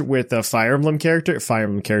merge with a Fire Emblem character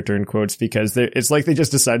in quotes, because it's like they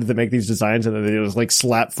just decided to make these designs and then they just like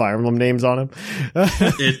slap Fire Emblem names on them.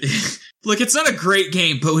 Look, it's not a great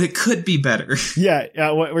game, but it could be better.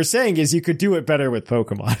 Yeah, what we're saying is you could do it better with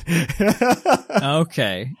Pokemon.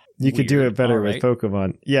 Okay. You could do it better with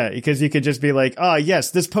Pokemon. Yeah, because you could just be like,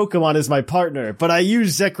 yes, this Pokemon is my partner, but I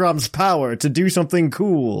use Zekrom's power to do something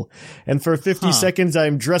cool. And for 50 seconds,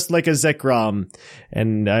 I'm dressed like a Zekrom,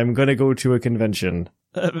 and I'm gonna go to a convention.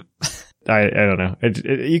 I don't know.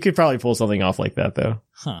 You could probably pull something off like that, though.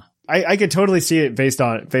 Huh. I could totally see it based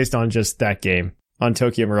on just that game, on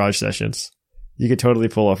Tokyo Mirage Sessions. You could totally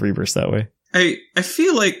pull off Rebirth that way. I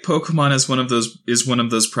feel like Pokemon is one of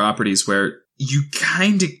those properties where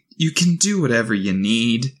you can do whatever you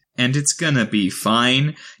need, and it's gonna be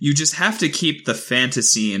fine. You just have to keep the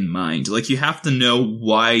fantasy in mind. Like, you have to know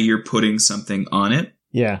why you're putting something on it.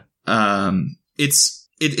 Yeah. It's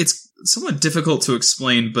somewhat difficult to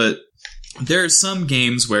explain, but there are some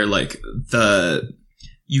games where, like,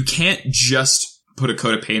 you can't just put a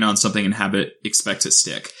coat of paint on something and have it expect to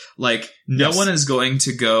stick. Like, no one is going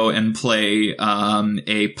to go and play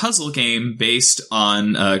a puzzle game based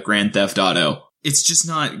on Grand Theft Auto. It's just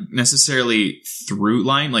not necessarily through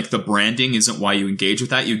line. Like, the branding isn't why you engage with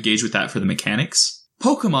that. You engage with that for the mechanics.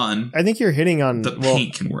 Pokemon, I think you're hitting on the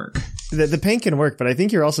paint can work. The paint can work, but I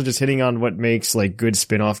think you're also just hitting on what makes like good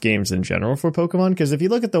spin-off games in general for Pokemon. Because if you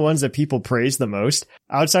look at the ones that people praise the most,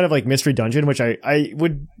 outside of like Mystery Dungeon, which I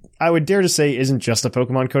would dare to say isn't just a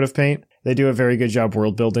Pokemon coat of paint, they do a very good job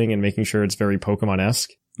world building and making sure it's very Pokemon-esque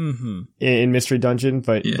in Mystery Dungeon.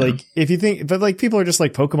 But like, if you think, but like people are just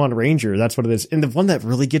like Pokemon Ranger, that's what it is. And the one that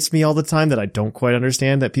really gets me all the time that I don't quite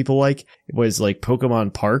understand that people like was like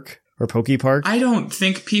Pokemon Park. Or Poke Park. I don't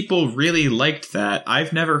think people really liked that.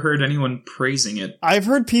 I've never heard anyone praising it. I've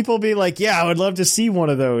heard people be like, yeah, I would love to see one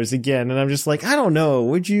of those again. And I'm just like, I don't know.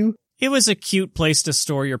 Would you? It was a cute place to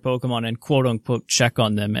store your Pokemon and quote unquote check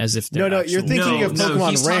on them as if they're you're thinking of Pokemon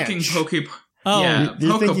he's Ranch. Talking Oh, yeah,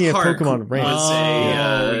 you're thinking of Park Pokemon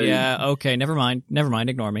Ranch. Yeah, okay, never mind,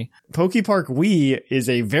 ignore me. Poke Park Wii is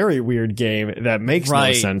a very weird game that makes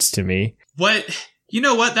no sense to me. What? You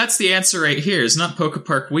know what? That's the answer right here. It's not Poke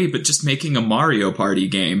Park Wii, but just making a Mario Party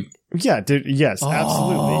game. Yeah, dude, yes,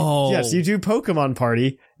 absolutely. Yes, you do Pokemon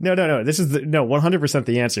Party. No. This is 100%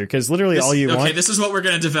 the answer, because literally all you want... Okay, this is what we're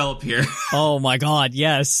going to develop here. Oh my god,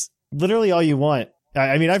 yes. Literally all you want.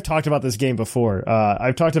 I mean, I've talked about this game before.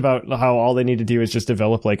 I've talked about how all they need to do is just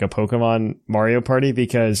develop like a Pokemon Mario Party,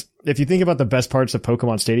 because if you think about the best parts of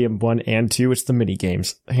Pokemon Stadium 1 and 2, it's the mini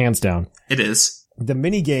games, hands down. It is. The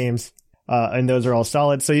mini games... and those are all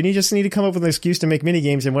solid. So you just need to come up with an excuse to make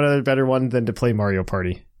minigames, and what other better one than to play Mario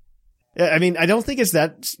Party? I mean, I don't think it's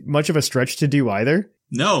that much of a stretch to do either.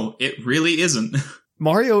 No, it really isn't.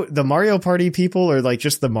 The Mario Party people, or like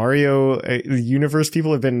just the Mario universe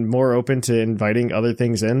people, have been more open to inviting other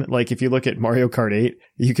things in. Like if you look at Mario Kart 8,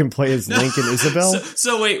 you can play as Link and Isabelle.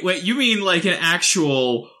 So wait, you mean like an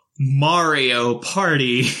actual Mario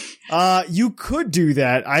Party? You could do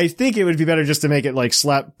that. I think it would be better just to make it like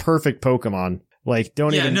slap perfect Pokemon. Like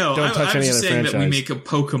don't touch any other franchise. I was just saying that we make a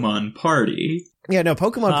Pokemon Party. Yeah, no,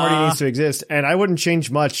 Pokemon Party needs to exist, and I wouldn't change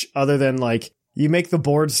much other than like you make the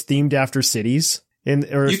boards themed after cities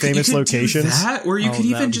or famous locations. Do that, or you could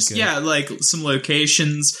even just like some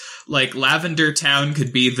locations. Like Lavender Town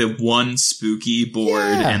could be the one spooky board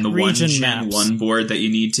and the one Gen 1 board that you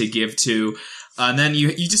need to give to. And then you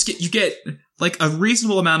get like a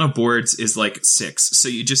reasonable amount of boards is like 6. So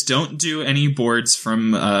you just don't do any boards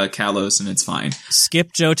from Kalos and it's fine.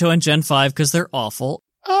 Skip Johto and Gen 5 because they're awful.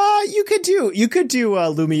 You could do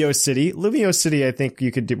Lumio City. Lumio City, I think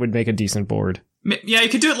would make a decent board. Yeah, you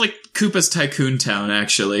could do it like Koopa's Tycoon Town,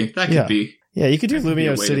 actually. That could be. Yeah, you could do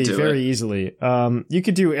Lumio City very easily. You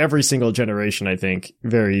could do every single generation, I think,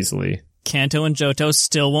 very easily. Kanto and Johto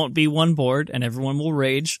still won't be one board, and everyone will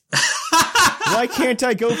rage. Why can't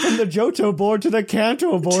I go from the Johto board to the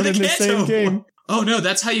Kanto board in the same game? Oh no,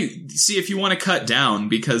 that's how you see if you want to cut down,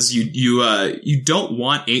 because you don't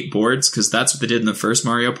want 8 boards, because that's what they did in the first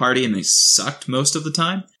Mario Party and they sucked most of the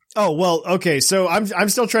time. Oh well, okay, so I'm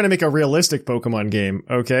still trying to make a realistic Pokemon game,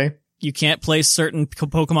 okay? You can't place certain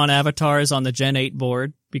Pokemon avatars on the Gen 8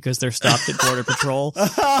 board because they're stopped at Border Patrol.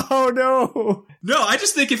 Oh no! No, I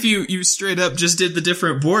just think if you straight up just did the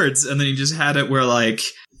different boards and then you just had it where like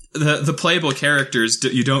the playable characters,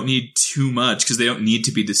 you don't need too much because they don't need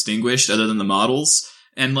to be distinguished other than the models.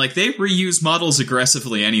 And like they reuse models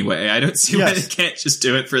aggressively anyway. I don't see why they can't just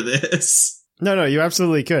do it for this. No, you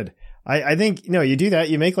absolutely could. I think, no, you do that.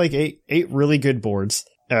 You make like eight really good boards.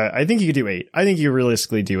 I think you could do 8. I think you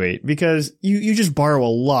realistically do 8 because you just borrow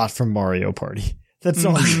a lot from Mario Party. That's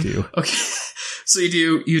all you do. Okay. So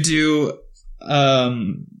you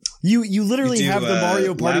literally have the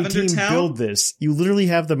Mario Party Lavender team Town? Build this. You literally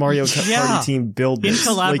have the Mario Party team build this. In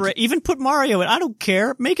collaborate. Even put Mario in. I don't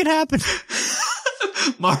care. Make it happen.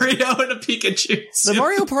 Mario and a Pikachu. The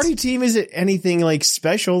Mario Party team isn't anything like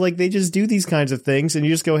special. Like they just do these kinds of things and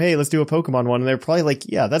you just go, hey, let's do a Pokemon one. And they're probably like,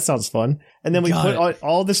 yeah, that sounds fun. And then we put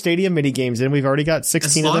all the stadium mini games in. We've already got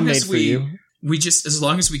 16 of them made for you. As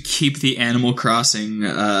long as we keep the Animal Crossing,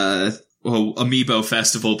 Amiibo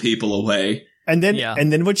Festival people away. And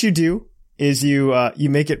then what you do is you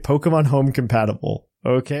make it Pokemon Home compatible.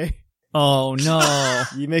 Okay. Oh, no.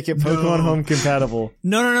 You make it Pokemon Home compatible.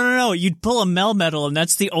 No. You'd pull a Melmetal, and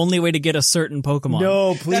that's the only way to get a certain Pokemon.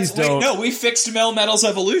 No, please don't. Wait, no, we fixed Melmetal's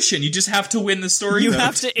evolution. You just have to win the story You mode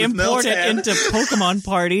have to with import it Meltan. into Pokemon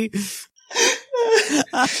Party.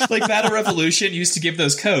 Like Battle Revolution used to give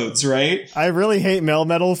those codes, right? I really hate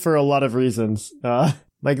Melmetal for a lot of reasons.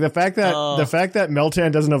 Like the fact that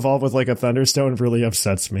Meltan doesn't evolve with like a Thunderstone really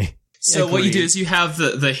upsets me. So what you do is you have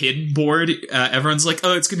the hidden board. Everyone's like,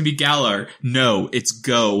 oh, it's going to be Galar. No, it's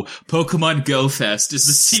Go. Pokemon Go Fest is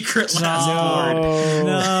the secret last board.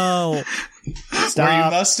 No. Stop. Where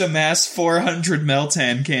you must amass 400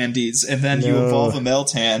 Meltan candies, and then you No. evolve a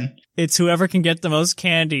Meltan. It's whoever can get the most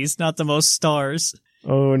candies, not the most stars.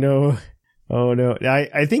 Oh no.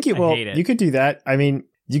 I think I hate it. you could do that. I mean,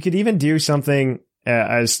 you could even do something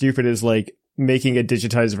as stupid as like making a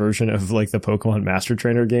digitized version of like the Pokemon Master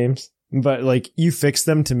Trainer games, but like you fix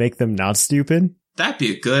them to make them not stupid. That'd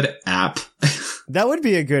be a good app. That would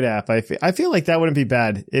be a good app. I feel like that wouldn't be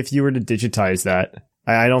bad if you were to digitize that.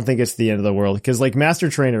 I don't think it's the end of the world because like Master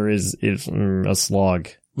Trainer is a slog.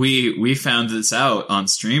 We found this out on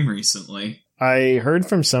stream recently. I heard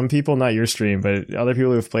from some people, not your stream, but other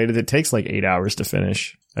people who've played it, it takes like 8 hours to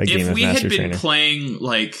finish a game If of we had Master been Trainer. playing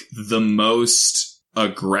like the most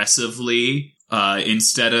aggressively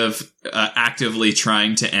instead of actively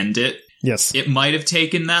trying to end it, Yes. it might have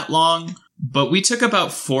taken that long. But we took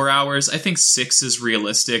about 4 hours. I think 6 is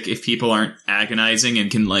realistic if people aren't agonizing and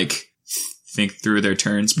can like think through their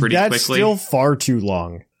turns pretty That's quickly. still far too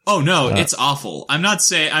long. Oh no, it's awful. I'm just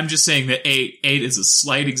saying that 8 is a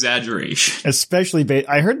slight exaggeration. Especially,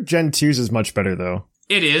 I heard Gen 2's is much better though.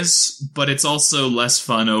 It is, but it's also less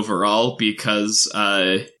fun overall because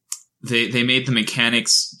they made the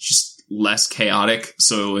mechanics just less chaotic,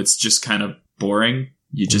 so it's just kind of boring.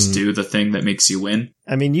 You just do the thing that makes you win.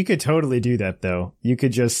 I mean, you could totally do that though. You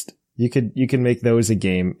could make those a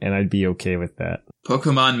game and I'd be okay with that.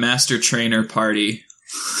 Pokemon Master Trainer Party.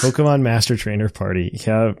 Pokemon Master Trainer Party.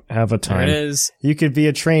 Have a There time. it is. You could be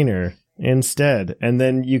a trainer instead, and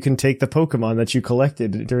then you can take the Pokemon that you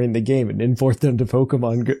collected during the game and import them to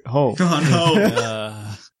Pokemon Home. Oh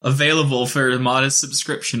no. Available for a modest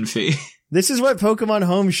subscription fee. This is what Pokemon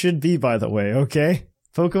Home should be, by the way, okay?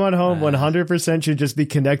 Pokemon Home 100% should just be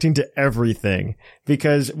connecting to everything,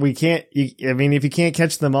 because we can't, if you can't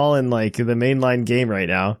catch them all in like the mainline game right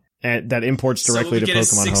now, and that imports directly so we to get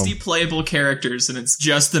Pokemon 60 Home. playable characters and it's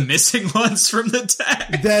just the missing ones from the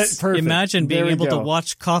text. That's perfect. Imagine being There we able to go.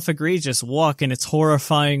 watch Coffegregious walk in its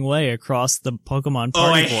horrifying way across the Pokemon Oh,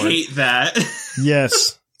 Party I board. hate that.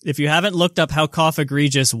 Yes. If you haven't looked up how It's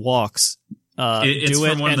Coffegrigious walks, do it,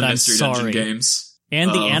 from one of and the I'm Mystery sorry. Dungeon games.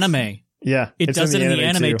 And the Oh. anime. Yeah. It it's does it in the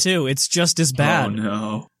anime too. too. It's just as bad. Oh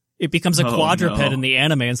no. It becomes a Oh, quadruped no. in the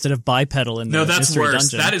anime instead of bipedal in the No, that's Mystery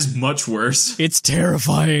worse. Dungeon. That is much worse. It's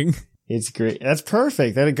terrifying. It's great. That's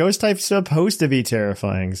perfect. That a ghost type's supposed to be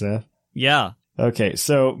terrifying, Zeph. Yeah. Okay,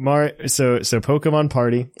 so so Pokemon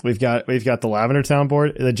Party. We've got the Lavender Town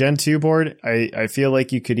board, the Gen 2 board. I feel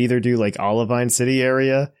like you could either do like Olivine City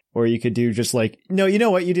area, or you could do just like, no, you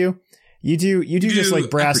know what you do? You do just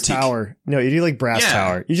like Brass Ecruteak. Tower. No, you do like Brass Yeah.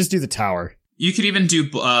 Tower. You just do the tower. You could even do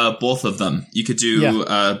both of them. You could do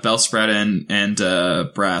Bellsprout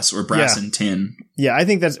and Brass, or Brass Yeah. and Tin. Yeah, I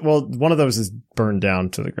think one of those is burned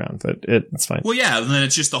down to the ground, but it's fine. Well, yeah, and then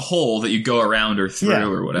it's just a hole that you go around or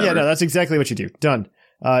through or whatever. Yeah, no, that's exactly what you do. Done.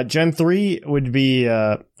 Gen 3 would be,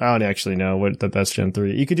 I don't actually know what the best Gen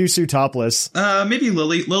 3. You could do Sootopolis. Maybe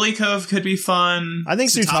Lily Cove could be fun. I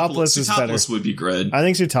think Sootopolis is better. Sootopolis would be good. I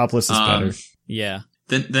think Sootopolis is better. Yeah.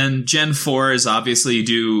 Then Gen 4 is obviously you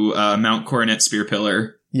do Mount Coronet Spear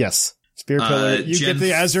Pillar. Yes. Spear Pillar. You Gen get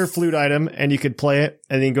the Azure Flute item, and you could play it,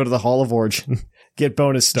 and then go to the Hall of Origin. Get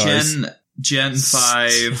bonus stars. Gen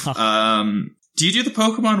 5. Do you do the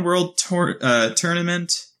Pokemon World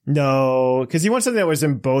Tournament? No, because you want something that was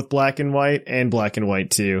in both black and white and black and white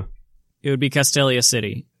too. It would be Castelia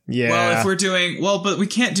City. Yeah. Well, if we're doing... Well, but we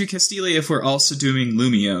can't do Castelia if we're also doing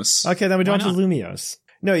Lumiose. Okay, then we don't Why do Lumiose.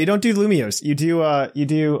 No, you don't do Lumiose. You do,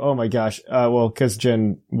 oh my gosh. Well, cause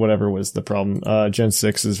Gen, whatever was the problem. Gen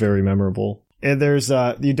 6 is very memorable. And there's,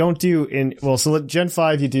 you don't do Gen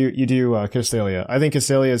 5, you do Castelia. I think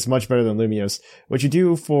Castelia is much better than Lumiose. What you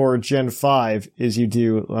do for Gen 5 is you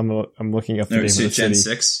do, I'm looking up the name of the Gen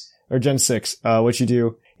city. 6? Or Gen 6. What you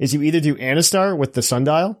do is you either do Anastar with the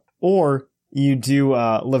Sundial, or you do,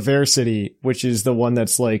 Laver City, which is the one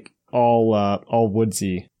that's like all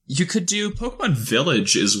woodsy. You could do Pokemon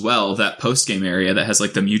Village as well, that post-game area that has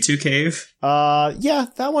like the Mewtwo cave. Yeah,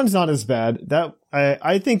 that one's not as bad.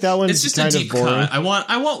 I think that one's It's just a kind of deep boring. cut. I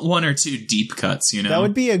want one or two deep cuts, you know? That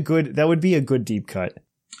would be a good deep cut.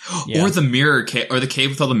 Yeah. Or the mirror cave, or the cave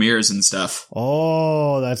with all the mirrors and stuff.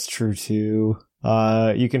 Oh, that's true too.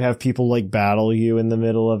 You can have people like battle you in the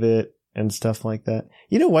middle of it and stuff like that.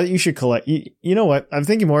 You know what? You should collect. You know what? I'm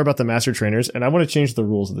thinking more about the master trainers, and I want to change the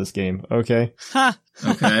rules of this game. Okay. Ha!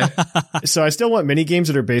 Okay. So I still want mini games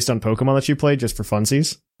that are based on Pokemon that you play just for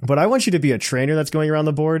funsies. But I want you to be a trainer that's going around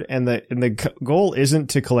the board, and the goal isn't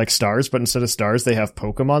to collect stars, but instead of stars, they have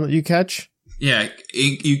Pokemon that you catch. Yeah,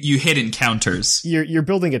 you hit encounters. You're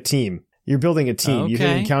building a team. You're building a team. You hit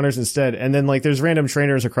Okay. encounters instead. And then like there's random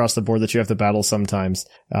trainers across the board that you have to battle sometimes.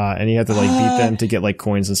 And you have to like beat them to get like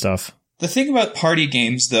coins and stuff. The thing about party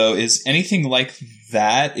games, though, is anything like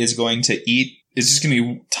that is going to eat. It's just going to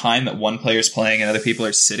be time that one player's playing and other people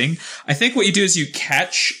are sitting. I think what you do is you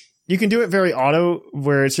catch. You can do it very auto,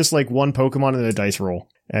 where it's just like one Pokemon and a dice roll,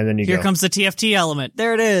 and then you Here go. comes the TFT element.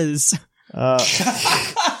 There it is.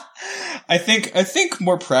 I think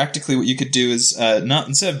more practically what you could do is not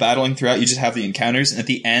instead of battling throughout, you just have the encounters, and at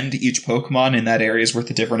the end, each Pokemon in that area is worth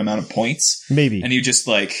a different amount of points. Maybe. And you just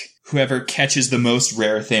like whoever catches the most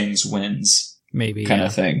rare things wins, Maybe. kind yeah.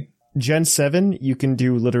 of thing. Gen 7, you can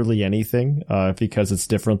do literally anything, because it's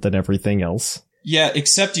different than everything else. Yeah,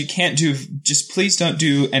 except you can't do. Just please don't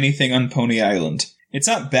do anything on Pony Island. It's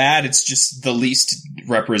not bad. It's just the least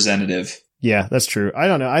representative. Yeah, that's true. I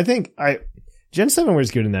don't know. I think Gen 7 was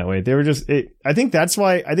good in that way. They were just, I think that's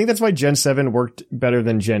why Gen 7 worked better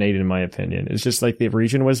than Gen 8 in my opinion. It's just like the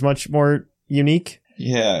region was much more unique.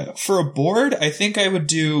 Yeah, for a board, I think I would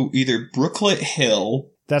do either Brooklet Hill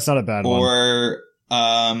That's not a bad one. or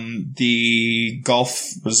the Golf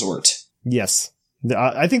Resort. Yes.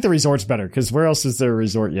 I think the resort's better, because where else is there a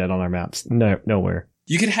resort yet on our maps? No, nowhere.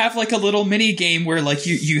 You could have like a little mini game where like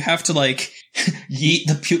you have to like yeet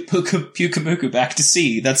the Pukamuku back to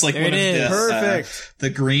sea. That's like There one of it is. the Perfect. the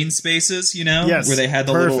green spaces, you know, Yes. where they had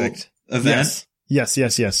the Perfect. little event. Yes.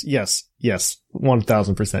 Yes.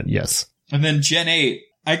 1000% yes. And then Gen 8,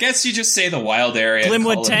 I guess you just say the wild area. and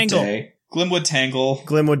Glimwood call it a Tangle. day. Glimwood Tangle.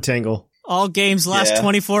 Glimwood Tangle. All games last Yeah.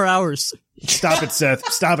 24 hours. Stop it, Seth.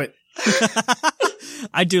 Stop it.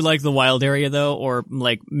 I do like the wild area though, or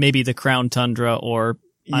like maybe the Crown Tundra or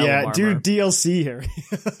Isle Yeah, of Armor. dude, DLC here.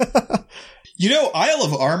 You know, Isle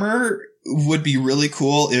of Armor would be really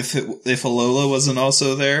cool if Alola wasn't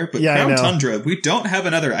also there. But Yeah, I Crown know. Tundra, we don't have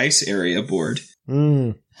another ice area board.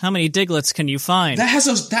 How many Diglets can you find? That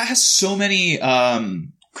has so many.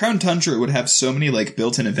 Crown Tundra would have so many like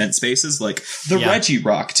built-in event spaces, like the Yeah.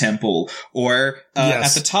 Regirock Temple, or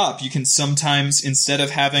Yes. at the top you can sometimes, instead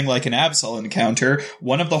of having like an Absol encounter,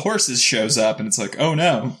 one of the horses shows up, and it's like, oh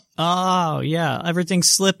no. Oh, yeah. Everything's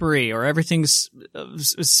slippery or everything's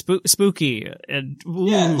spooky. And, ooh.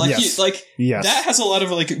 Yeah, like Yes. Yes. that has a lot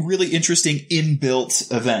of like really interesting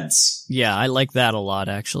inbuilt events. Yeah, I like that a lot,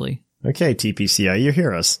 actually. Okay, TPCI, you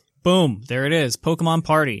hear us. Boom. There it is. Pokemon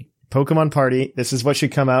Party. Pokemon Party. This is what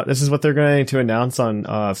should come out. This is what they're going to announce on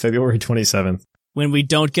February 27th. When we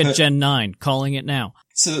don't get Gen 9, calling it now.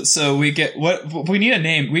 So we get what we need a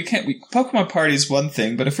name. Pokemon Party is one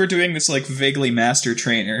thing, but if we're doing this like vaguely Master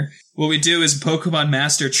Trainer, what we do is Pokemon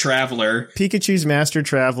Master Traveler Pikachu's Master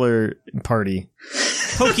Traveler Party.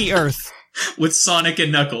 Poke Earth. with Sonic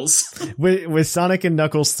and Knuckles. With Sonic and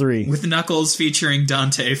Knuckles 3. With Knuckles featuring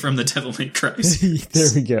Dante from the Devil May Cry. There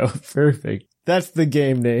we go. Perfect. That's the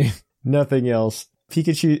game name. Nothing else.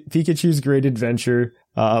 Pikachu's Great Adventure,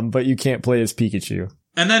 but you can't play as Pikachu.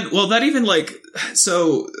 And then, well, that even like,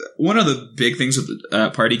 so one of the big things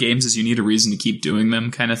with party games is you need a reason to keep doing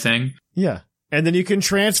them, kind of thing. Yeah. And then you can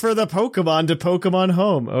transfer the Pokemon to Pokemon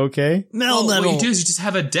Home, okay? Well, what you Melmetal. do is you just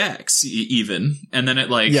have a Dex, even, and then it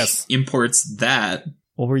like Yes. imports that.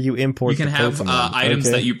 Or you import You can the have Pokemon. items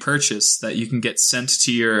okay? that you purchase that you can get sent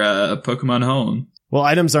to your Pokemon Home. Well,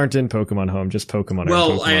 items aren't in Pokemon Home, just Pokemon are in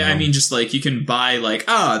Well, Pokemon I Home. mean, just like you can buy like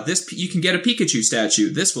this. You can get a Pikachu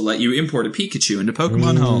statue. This will let you import a Pikachu into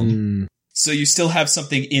Pokemon Home. So you still have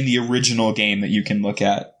something in the original game that you can look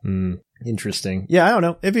at. Interesting. Yeah, I don't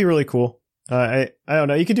know. It'd be really cool. I don't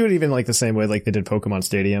know. You could do it even like the same way like they did Pokemon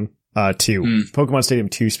Stadium 2. Pokemon Stadium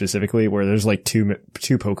 2 specifically, where there's like two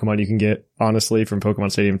Pokemon you can get, honestly, from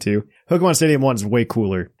Pokemon Stadium 2. Pokemon Stadium 1 is way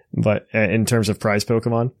cooler, but in terms of prize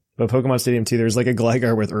Pokemon. But Pokemon Stadium 2, there's like a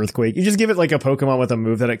Gligar with Earthquake. You just give it like a Pokemon with a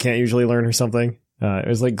move that it can't usually learn or something. It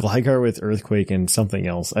was like Gligar with Earthquake and something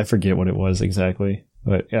else. I forget what it was exactly.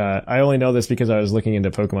 But I only know this because I was looking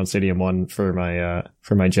into Pokemon Stadium 1 for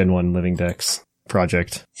my Gen 1 Living Dex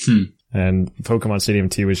project. And Pokemon Stadium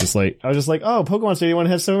 2 was just like, I was just like, oh, Pokemon Stadium 1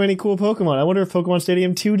 has so many cool Pokemon. I wonder if Pokemon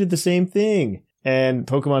Stadium 2 did the same thing. And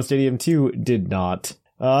Pokemon Stadium 2 did not.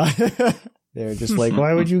 They're just like,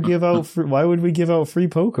 why would we give out free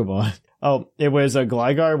Pokemon? Oh, it was a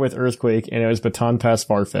Gligar with Earthquake, and it was Baton Pass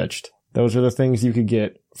Farfetch'd. Those are the things you could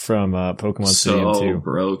get from Pokemon Stadium 2. So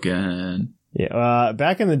broken. Yeah,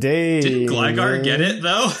 back in the day... Did Gligar get it,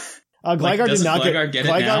 though? Gligar did not get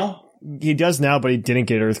it now? He does now, but he didn't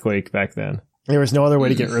get Earthquake back then. There was no other way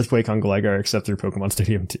to get Earthquake on Gligar except through Pokemon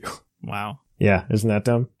Stadium 2. Wow. Yeah, isn't that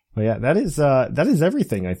dumb? Well, yeah, that is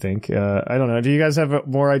everything, I think. I don't know. Do you guys have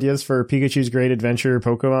more ideas for Pikachu's Great Adventure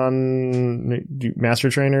Pokemon Master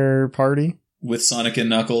Trainer Party? With Sonic and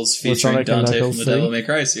Knuckles featuring Dante from the Devil May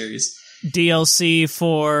Cry series. DLC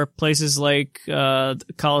for places like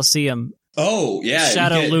Coliseum. Oh, yeah.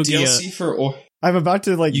 Shadow Lugia. DLC for Ore. I'm about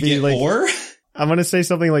to Ore? I'm going to say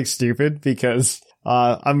something like stupid because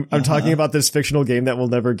I'm talking about this fictional game that we'll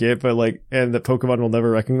never get, but and that Pokemon will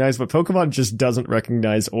never recognize, but Pokemon just doesn't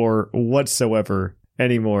recognize Ore whatsoever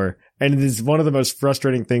anymore. And it is one of the most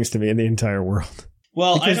frustrating things to me in the entire world.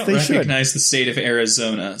 Well, because I don't recognize the state of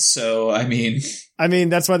Arizona, so I mean,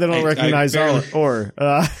 that's why they don't recognize Ore.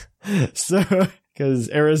 So, because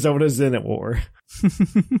Arizona's in at war. I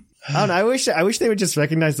don't know. I wish they would just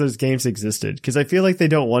recognize those games existed, because I feel like they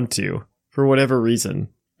don't want to, for whatever reason.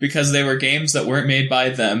 Because they were games that weren't made by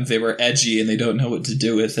them, they were edgy, and they don't know what to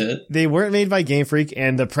do with it. They weren't made by Game Freak,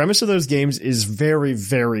 and the premise of those games is very,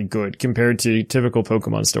 very good compared to typical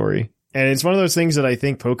Pokemon story. And it's one of those things that I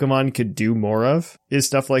think Pokemon could do more of, is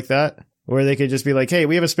stuff like that, where they could just be like, hey,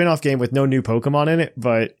 we have a spin-off game with no new Pokemon in it,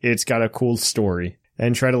 but it's got a cool story.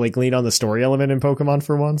 And try to lean on the story element in Pokemon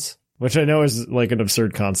for once, which I know is an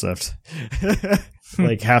absurd concept,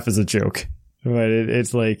 half as a joke. But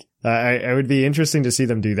it's I would be interesting to see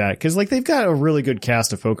them do that, because they've got a really good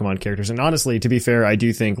cast of Pokemon characters. And honestly, to be fair, I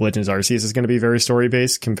do think Legends Arceus is going to be very story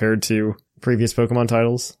based compared to previous Pokemon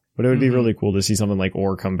titles. But it would be really cool to see something like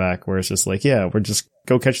Ore come back, where it's just we're just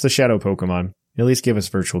go catch the shadow Pokemon. At least give us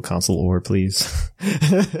Virtual Console Ore, please.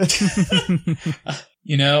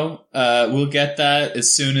 We'll get that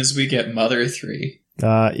as soon as we get Mother 3.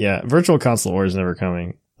 Yeah, Virtual Console Ore is never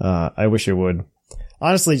coming. I wish it would.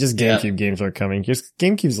 Honestly, just GameCube games aren't coming. Just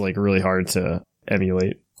GameCube's really hard to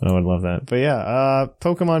emulate. I would love that. But yeah,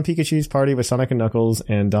 Pokemon Pikachu's Party with Sonic and Knuckles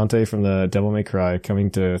and Dante from the Devil May Cry coming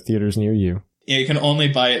to theaters near you. Yeah, you can only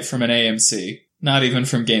buy it from an AMC, not even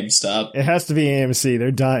from GameStop. It has to be AMC.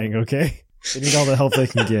 They're dying, okay? They need all the help they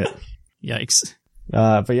can get. Yikes.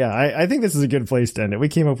 But yeah, I think this is a good place to end it. We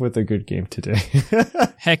came up with a good game today.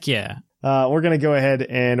 Heck yeah. We're going to go ahead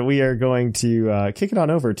and we are going to kick it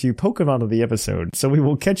on over to Pokemon of the episode. So we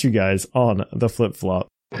will catch you guys on the flip-flop.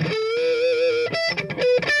 Poke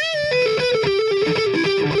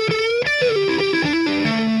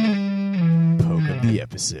of the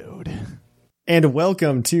episode. And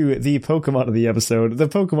welcome to the Pokemon of the episode. The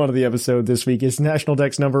Pokemon of the episode this week is National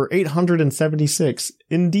Dex number 876,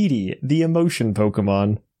 Indeedee, the emotion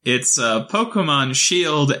Pokemon. Its Pokemon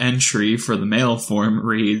Shield entry for the male form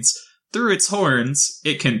reads, through its horns,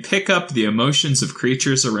 it can pick up the emotions of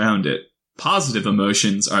creatures around it. Positive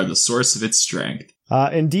emotions are the source of its strength.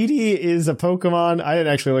 Indeedee is a Pokemon. I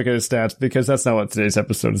didn't actually look at his stats because that's not what today's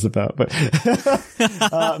episode is about. But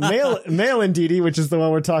male Indeedee, which is the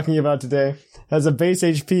one we're talking about today, has a base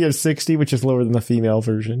HP of 60, which is lower than the female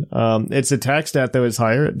version. Its attack stat, though, is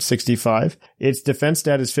higher at 65. Its defense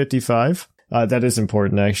stat is 55. That is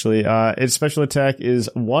important, actually. Its special attack is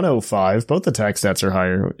 105. Both attack stats are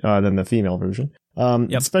higher than the female version.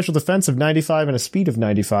 Special defense of 95 and a speed of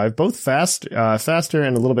 95, both faster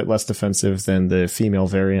and a little bit less defensive than the female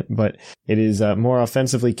variant, but it is more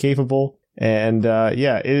offensively capable. And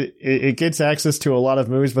it gets access to a lot of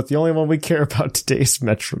moves, but the only one we care about today is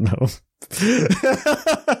Metronome.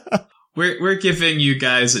 We're giving you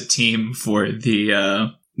guys a team for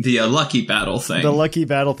the Lucky Battle thing. The Lucky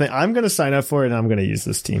Battle thing. I'm going to sign up for it and I'm going to use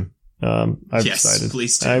this team. I've decided.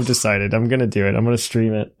 Please do. I've decided. I'm going to do it. I'm going to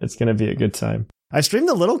stream it. It's going to be a good time. I streamed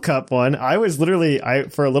the Little Cup one. I was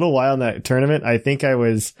for a little while in that tournament, I think I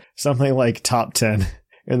was something like top 10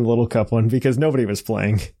 in the Little Cup one because nobody was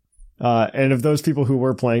playing. And of those people who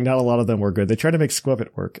were playing, not a lot of them were good. They tried to make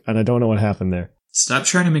Squivit work, and I don't know what happened there. Stop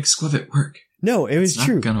trying to make Squivit work. No, it was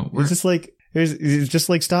true. It's not gonna work. It was just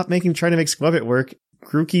like stop trying to make Squivit work.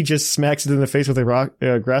 Grookey just smacks it in the face with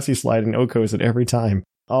a Grassy Slide and Okos it every time.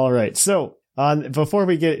 All right, so before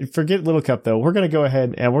we forget Little Cup though, we're gonna go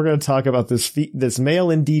ahead and we're gonna talk about this male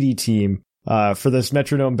Indeedee team for this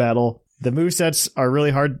Metronome battle. The movesets are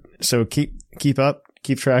really hard, so keep up,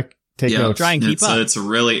 keep track, take notes. Try and keep up. It's a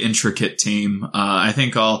really intricate team. I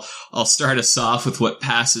think I'll start us off with what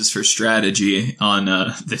passes for strategy on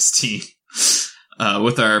this team.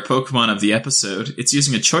 With our Pokemon of the episode, it's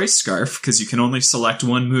using a Choice Scarf because you can only select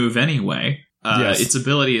one move anyway. Yes. Its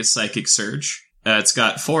ability is Psychic Surge. It's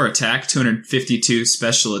got 4 attack, 252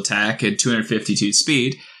 special attack, and 252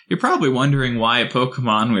 speed. You're probably wondering why a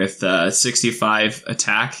Pokemon with 65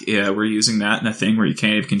 attack, we're using that in a thing where you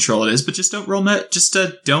can't even control it is, but just don't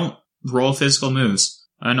roll physical moves.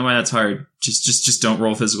 I don't know why that's hard. Just don't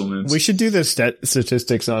roll physical moves. We should do the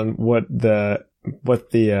statistics on what the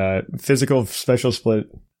physical special split.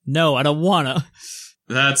 No, I don't wanna.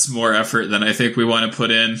 That's more effort than I think we want to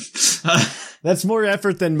put in. That's more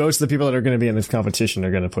effort than most of the people that are going to be in this competition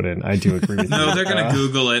are going to put in. I do agree with you. No, they're going to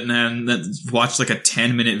Google it and then watch like a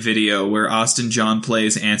 10-minute video where Austin John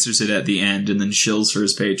Plays answers it at the end and then shills for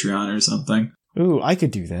his Patreon or something. Ooh, I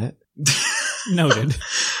could do that. Noted.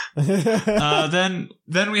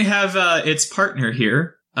 Then we have its partner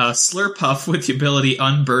here, Slurpuff with the ability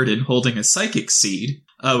Unburden, holding a Psychic Seed.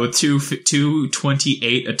 With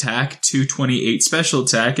 228 attack, 228 special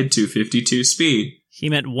attack, and 252 speed. He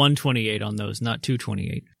meant 128 on those, not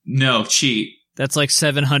 228. No, cheat. That's like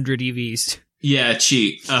 700 EVs. Yeah,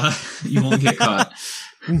 cheat. You won't get caught.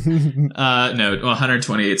 No,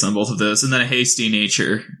 128's on both of those. And then a Hasty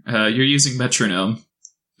Nature. You're using Metronome.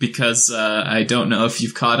 Because, I don't know if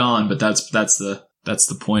you've caught on, but that's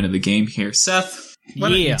the point of the game here. Seth, why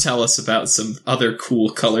don't you tell us about some other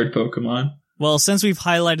cool colored Pokemon? Well, since we've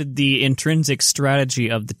highlighted the intrinsic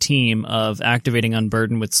strategy of the team of activating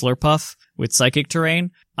Unburden with Slurpuff, with Psychic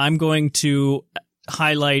Terrain, I'm going to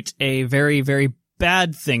highlight a very, very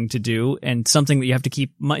bad thing to do, and something that you have to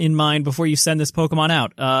keep in mind before you send this Pokemon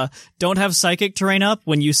out. Don't have Psychic Terrain up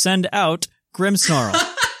when you send out Grimmsnarl.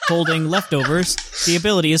 Holding Leftovers, the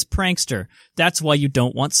ability is Prankster. That's why you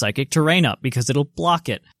don't want Psychic Terrain up, because it'll block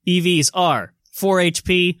it. EVs are 4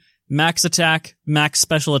 HP, max attack, max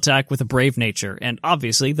special attack with a Brave Nature, and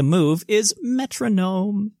obviously the move is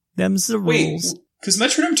Metronome. Them's the rules. Wait, because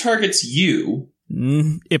Metronome targets you.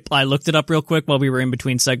 I looked it up real quick while we were in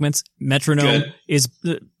between segments. Metronome is...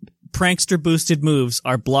 Prankster boosted moves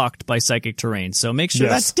are blocked by Psychic Terrain, so make sure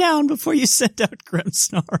that's down before you send out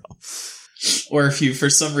Grimmsnarl. Or if you, for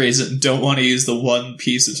some reason, don't want to use the one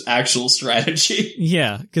piece of actual strategy.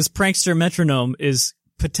 Yeah, because Prankster Metronome is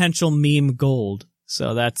potential meme gold.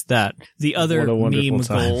 So that's that. The other meme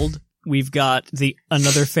gold, we've got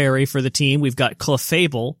another fairy for the team. We've got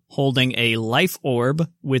Clefable holding a Life Orb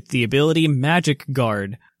with the ability Magic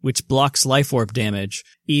Guard, which blocks Life Orb damage.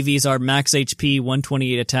 EVs are max HP,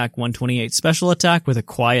 128 attack, 128 special attack with a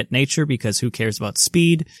Quiet Nature because who cares about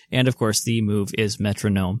speed? And of course the move is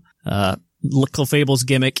Metronome. Clefable's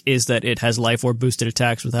gimmick is that it has Life Orb boosted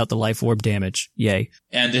attacks without the Life Orb damage. Yay.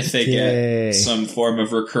 And if they get some form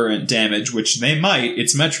of recurrent damage, which they might,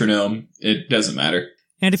 it's Metronome, it doesn't matter.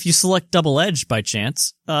 And if you select Double Edge by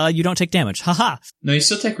chance, you don't take damage. Haha. No, you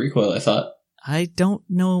still take recoil, I thought. I don't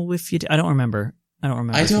know if you do. I don't remember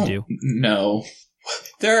if you do. No.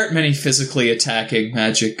 There aren't many physically attacking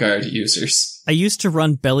Magic Guard users. I used to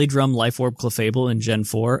run Belly Drum Life Orb Clefable in Gen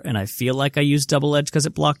 4, and I feel like I used Double Edge because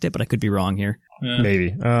it blocked it, but I could be wrong here.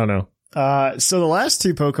 Maybe. I don't know. So the last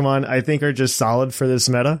two Pokemon I think are just solid for this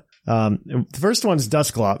meta. The first one's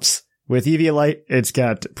Dusclops. With Eviolite, it's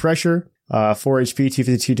got Pressure, 4 HP,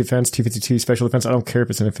 252 defense, 252 special defense. I don't care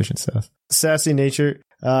if it's an efficient stuff. Sassy Nature,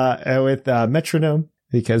 with Metronome,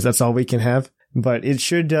 because that's all we can have. But it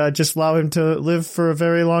should just allow him to live for a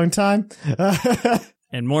very long time.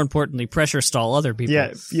 And more importantly, pressure stall other people.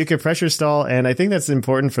 Yeah, you can pressure stall, and I think that's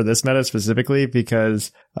important for this meta specifically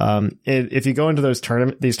because if you go into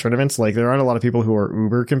these tournaments, like there aren't a lot of people who are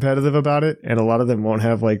uber competitive about it, and a lot of them won't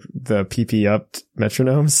have like the PP up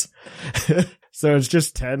metronomes. So it's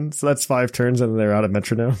just 10, so that's 5 turns and then they're out of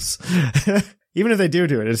metronomes. Even if they do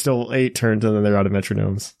it, it's still 8 turns and then they're out of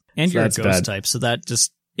metronomes. And so you're a ghost type, so that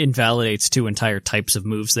just invalidates 2 entire types of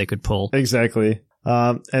moves they could pull. Exactly.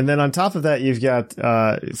 And then on top of that, you've got,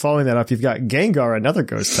 following that up, you've got Gengar, another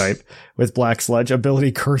ghost type with Black Sludge,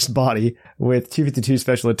 ability Cursed Body with 252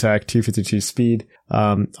 special attack, 252 speed,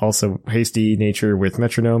 also Hasty Nature with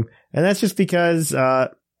Metronome. And that's just because,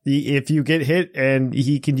 if you get hit and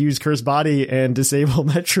he can use Cursed Body and disable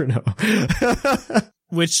Metronome.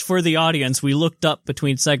 Which for the audience, we looked up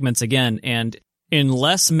between segments again, and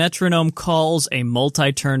unless Metronome calls a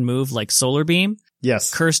multi-turn move like Solar Beam,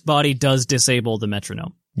 yes, Cursed Body does disable the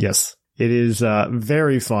Metronome. Yes, it is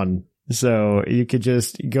very fun. So you could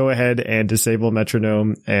just go ahead and disable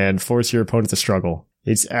Metronome and force your opponent to struggle.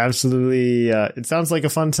 It's absolutely, it sounds like a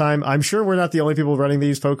fun time. I'm sure we're not the only people running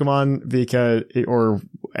these Pokemon or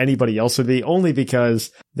anybody else would be, only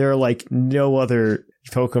because there are like no other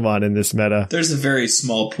Pokemon in this meta. There's a very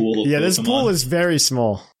small pool of Pokemon. This pool is very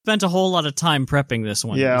small. Spent a whole lot of time prepping this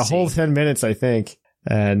one. Yeah, a whole 10 minutes, I think.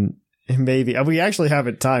 And Maybe. We actually have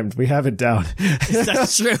it timed. We have it down.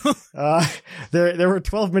 That's true. There were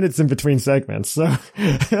 12 minutes in between segments, so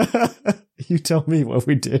you tell me what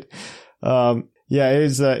we did. Yeah,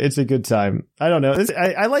 it's a good time. I don't know.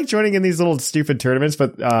 I like joining in these little stupid tournaments,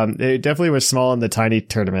 but it definitely was small in the tiny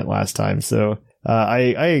tournament last time, so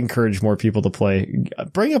I encourage more people to play.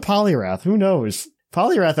 Bring a Polyrath. Who knows?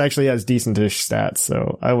 Polyrath actually has decent-ish stats,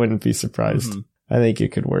 so I wouldn't be surprised. Mm-hmm. I think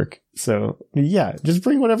it could work. So, yeah, just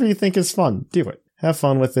bring whatever you think is fun. Do it. Have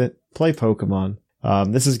fun with it. Play Pokemon.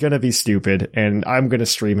 This is going to be stupid, and I'm going to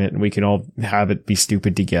stream it, and we can all have it be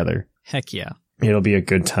stupid together. Heck yeah. It'll be a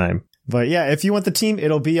good time. But yeah, if you want the team,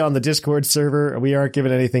 it'll be on the Discord server. We aren't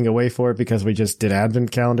giving anything away for it because we just did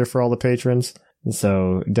advent calendar for all the patrons.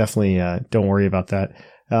 So definitely don't worry about that.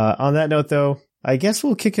 On that note, though, I guess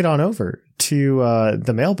we'll kick it on over to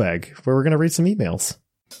the mailbag, where we're going to read some emails.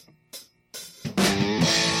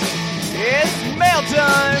 It's mail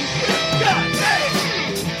time!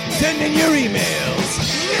 Send in your emails!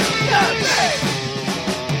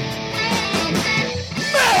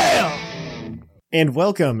 Mail! And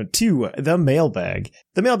welcome to the mailbag.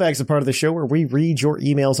 The mailbag's a part of the show where we read your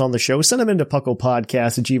emails on the show. Send them into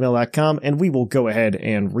pucklepodcast@gmail.com, and we will go ahead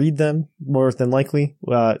and read them, more than likely.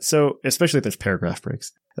 So, especially if there's paragraph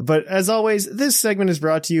breaks. But as always, this segment is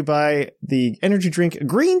brought to you by the energy drink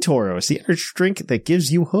Green Tauros, the energy drink that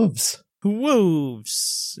gives you hooves.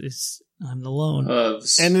 Wolves. I'm alone.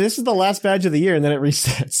 Hooves. And this is the last badge of the year, and then it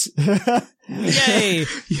resets. Yay!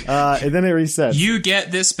 And then it resets. You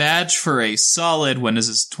get this badge for a solid, when is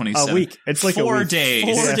this, 27? A week. It's like 4 a week. days.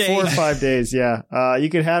 4 days. 4 or 5 days, yeah. You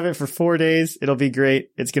can have it for 4 days. It'll be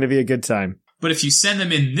great. It's going to be a good time. But if you send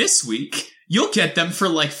them in this week, you'll get them for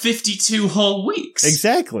like 52 whole weeks.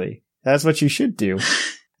 Exactly. That's what you should do.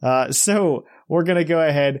 So we're going to go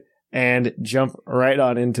ahead and jump right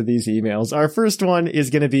on into these emails. Our first one is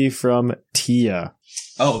going to be from Tia.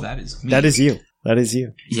 Oh, that is me. That is you. That is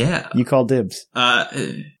you. Yeah. You call dibs.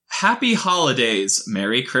 Happy holidays,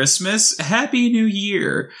 Merry Christmas, Happy New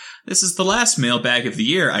Year. This is the last mailbag of the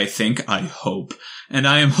year, I think, I hope. And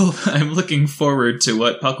I'm looking forward to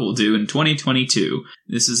what Puck will do in 2022.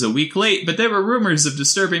 This is a week late, but there were rumors of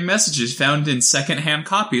disturbing messages found in second-hand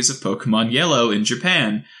copies of Pokemon Yellow in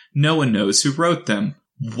Japan. No one knows who wrote them.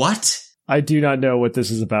 What? I do not know what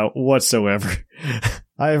this is about whatsoever.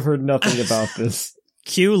 I have heard nothing about this.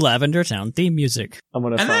 Cue Lavender Town theme music. I'm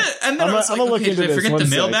gonna. And then I was like, look okay, into did I this. forget the One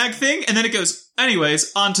mailbag thing? And then it goes,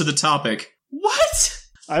 anyways, on to the topic. What?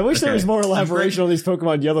 I wish there Okay. was more elaboration on these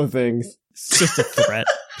Pokemon Yellow things. It's just a threat.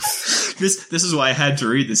 This is why I had to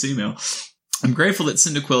read this email. I'm grateful that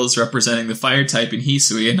Cyndaquil is representing the fire type in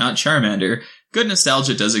Hisui and not Charmander. Good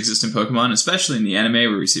nostalgia does exist in Pokemon, especially in the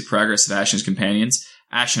anime where we see progress of Ash and his companions.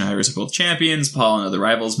 Ash and Iris are both champions, Paul and other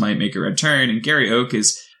rivals might make a return, and Gary Oak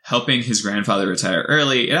is helping his grandfather retire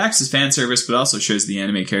early. It acts as fan service, but also shows the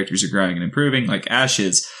anime characters are growing and improving, like Ash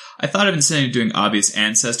is. I thought of instead of doing obvious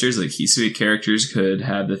ancestors, like Hisui characters could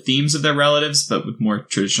have the themes of their relatives, but with more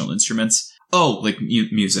traditional instruments. Oh, like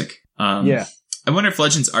music. Yeah. I wonder if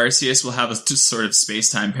Legends Arceus will have a just sort of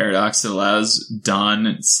space-time paradox that allows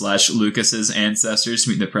Don/Lucas's ancestors to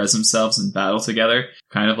meet the press themselves and battle together.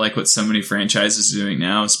 Kind of like what so many franchises are doing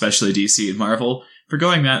now, especially DC and Marvel. If we're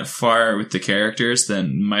going that far with the characters,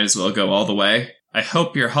 then might as well go all the way. I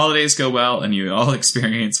hope your holidays go well and you all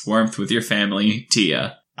experience warmth with your family,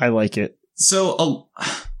 Tia. I like it. So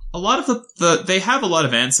a lot of they have a lot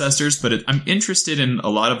of ancestors, but I'm interested in a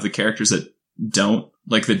lot of the characters that don't,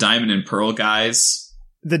 like the Diamond and Pearl guys.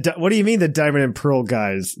 What do you mean the Diamond and Pearl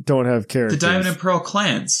guys don't have characters? The Diamond and Pearl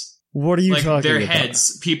clans. What are you like talking their about?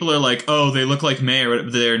 heads. People are like, oh, they look like May, or whatever.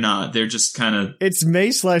 They're not. They're just kind of. It's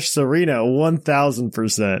May/Serena,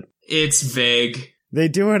 1000%. It's vague. They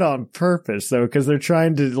do it on purpose though, because they're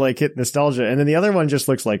trying to like hit nostalgia, and then the other one just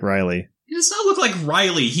looks like Riley. He does not look like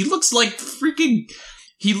Riley. He looks like freaking.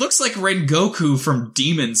 He looks like Rengoku from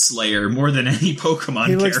Demon Slayer more than any Pokemon.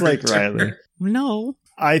 He looks character. like Riley. No.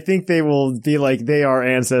 I think they will be like, they are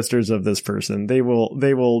ancestors of this person. They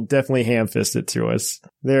will definitely ham-fist it to us.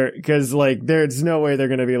 Cause like, there's no way they're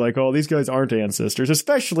gonna be like, oh, these guys aren't ancestors,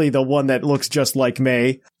 especially the one that looks just like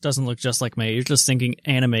May. Doesn't look just like May. You're just thinking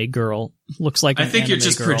anime girl. Looks like I an think you're anime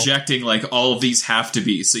just girl. projecting like all of these have to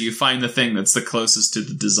be, so you find the thing that's the closest to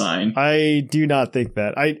the design. I do not think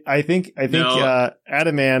that. I think No.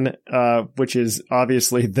 Adaman, which is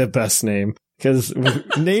obviously the best name, because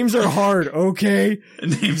names are hard, okay?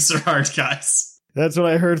 Names are hard, guys. That's what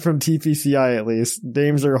I heard from TPCI, at least.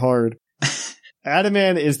 Names are hard.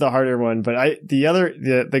 Adaman is the harder one, but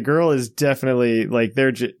the girl is definitely like,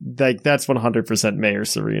 that's 100% May or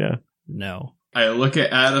Serena. No. I look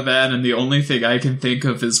at Adaman, and the only thing I can think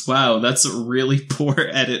of is, wow, that's a really poor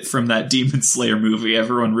edit from that Demon Slayer movie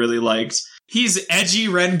everyone really liked. He's edgy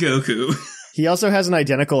Rengoku. He also has an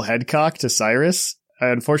identical head cock to Cyrus.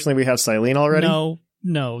 Unfortunately, we have Silene already.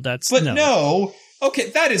 No, that's But no. no.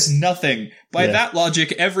 Okay, that is nothing. By that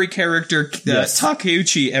logic, every character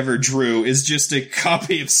Takeuchi ever drew is just a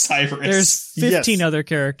copy of Cyrus. There's 15 other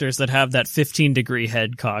characters that have that 15-degree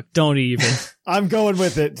head cock. Don't even. I'm going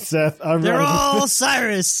with it, Seth. They're all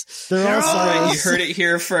Cyrus. They're all Cyrus. You heard it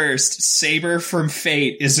here first. Saber from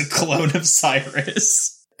Fate is a clone of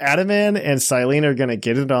Cyrus. Adaman and Silene are going to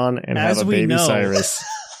get it on and have a baby Cyrus.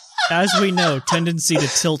 As we know, tendency to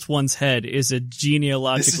tilt one's head is a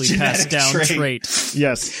genealogically passed down trait.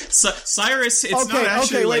 Yes. Cyrus, it's not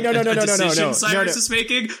actually a decision Cyrus is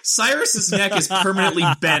making. Cyrus's neck is permanently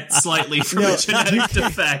bent slightly from a genetic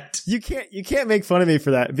defect. You can't make fun of me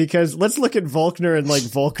for that, because let's look at Volkner and like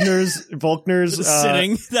Volkner's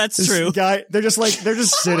sitting. That's true. Guy, they're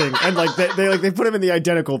just sitting, and like they put him in the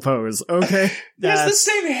identical pose. Okay, he has the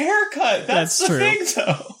same haircut. That's the true. thing,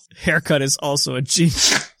 though. Haircut is also a gene.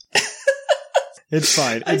 It's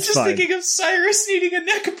fine. I'm just thinking of Cyrus needing a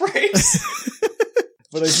neck brace.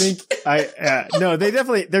 But I think no,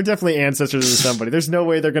 they're definitely ancestors of somebody. There's no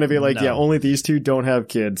way they're going to be like, only these two don't have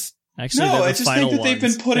kids. Actually, no, I just think that they've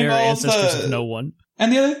been putting all ancestors of no one.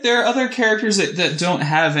 And there are other characters that don't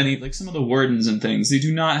have any, like some of the wardens and things. They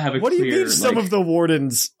do not have a What clear... do you mean some of the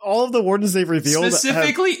wardens? All of the wardens they've revealed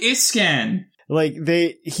specifically Iscan. Like,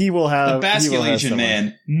 he will have... The Basculation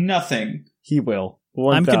man. Nothing. He will.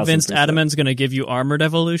 1,000%. I'm convinced Adaman's going to give you armored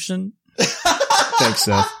evolution. Thanks,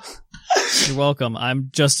 Seth. You're welcome. I'm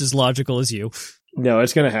just as logical as you. No,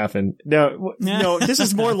 it's going to happen. No, this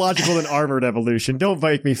is more logical than armored evolution. Don't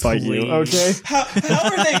make me fight you, okay?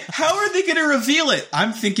 How are they going to reveal it?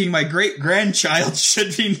 I'm thinking my great-grandchild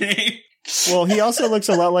should be named. Well, he also looks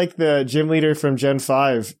a lot like the gym leader from Gen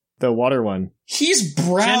 5, the water one. He's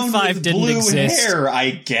brown Gen 5 with didn't blue exist. hair,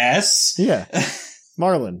 I guess. Yeah.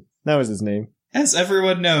 Marlon. That was his name. As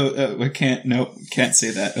everyone knows, can't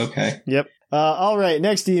say that. Okay. Yep. All right.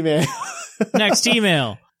 Next email. Next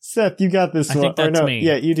email. Seth, you got this one. I think that's me.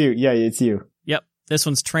 Yeah, you do. Yeah, it's you. Yep. This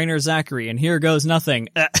one's Trainer Zachary, and here goes nothing.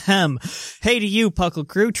 Ahem. Hey to you, Puckle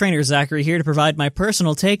Crew. Trainer Zachary here to provide my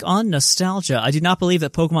personal take on nostalgia. I do not believe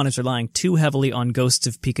that Pokemon is relying too heavily on Ghosts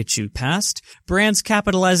of Pikachu past. Brands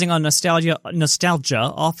capitalizing on nostalgia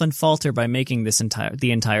often falter by making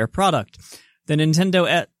the entire product. The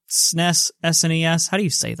Nintendo SNES, SNES, how do you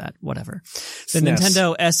say that? Whatever. The SNES.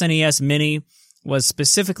 Nintendo SNES Mini was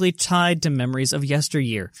specifically tied to memories of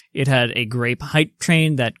yesteryear. It had a grape hype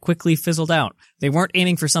train that quickly fizzled out. They weren't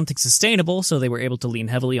aiming for something sustainable, so they were able to lean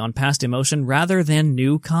heavily on past emotion rather than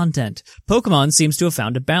new content. Pokemon seems to have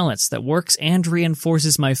found a balance that works and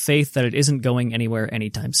reinforces my faith that it isn't going anywhere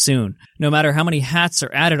anytime soon. No matter how many hats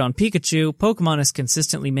are added on Pikachu, Pokemon has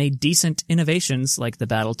consistently made decent innovations like the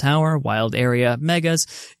Battle Tower, Wild Area, Megas,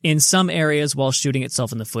 in some areas while shooting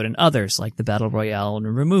itself in the foot in others, like the Battle Royale and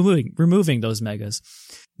removing those Megas.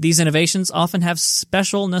 These innovations often have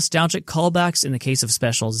special nostalgic callbacks in the case of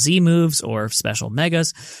special Z moves or special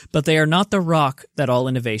Megas, but they are not the rock that all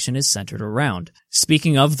innovation is centered around.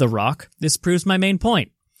 Speaking of the rock, this proves my main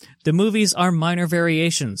point. The movies are minor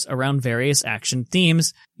variations around various action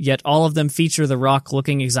themes, yet all of them feature the rock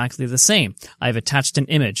looking exactly the same. I've attached an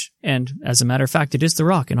image, and as a matter of fact, it is the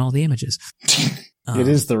rock in all the images. It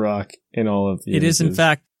is the rock in all of the images.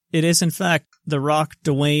 It is in fact the Rock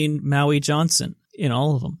Dwayne Maui Johnson in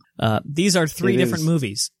all of them. These are three different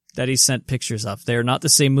movies that he sent pictures of. They are not the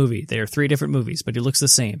same movie. They are three different movies, but he looks the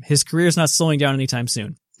same. His career is not slowing down anytime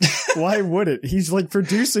soon. Why would it? He's like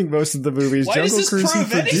producing most of the movies. Why Jungle does this Cruise, prove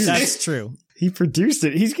he produced. anything? That's true. He produced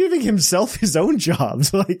it. He's giving himself his own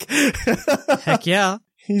jobs. Like, heck yeah.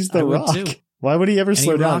 He's the I would Rock. too. Why would he ever And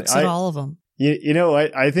slow he down? rocks at all of them. You know,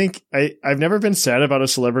 I think I've never been sad about a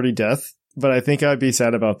celebrity death, but I think I'd be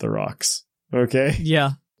sad about the Rocks. Okay?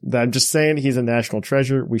 Yeah. I'm just saying he's a national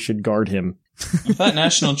treasure. We should guard him. I thought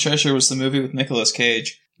National Treasure was the movie with Nicolas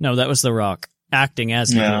Cage. No, that was The Rock. Acting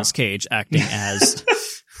as Nicolas Cage. Acting as...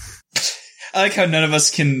 I like how none of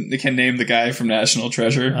us can name the guy from National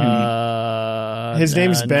Treasure. His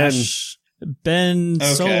name's Ben. Ben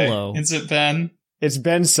Okay. Solo. Is it Ben? It's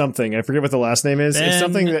Ben something. I forget what the last name is. Ben-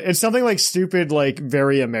 It's something like stupid, like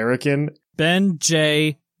very American. Ben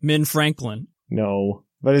J. Min Franklin. No,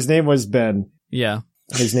 but his name was Ben. Yeah.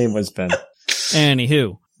 His name was Ben.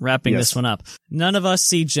 Anywho, wrapping Yes. this one up. None of us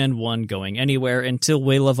see Gen 1 going anywhere until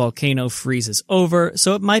Wela Volcano freezes over,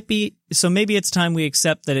 so maybe it's time we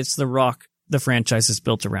accept that it's the Rock the franchise is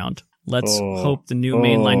built around. Let's hope the new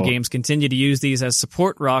mainline games continue to use these as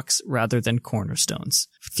support rocks rather than cornerstones.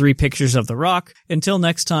 3 pictures of the rock. Until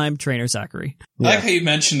next time, Trainer Zachary. I like how you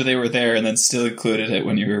mentioned they were there and then still included it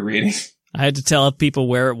when you were reading. I had to tell people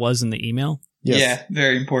where it was in the email. Yes. Yeah,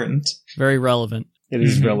 very important. Very relevant. It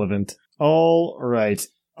is relevant. All right.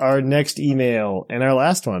 Our next email and our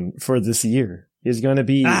last one for this year is going to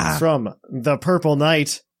be from the Purple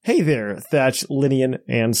Knight. Hey there, Thatch, Linian,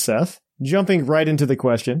 and Seth. Jumping right into the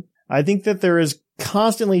question. I think that there is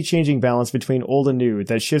constantly changing balance between old and new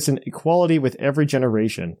that shifts in equality with every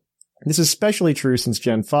generation. This is especially true since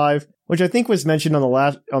Gen 5, which I think was mentioned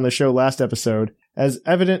on the show last episode, as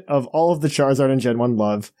evident of all of the Charizard and Gen 1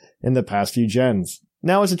 love in the past few gens.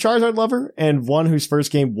 Now, as a Charizard lover, and one whose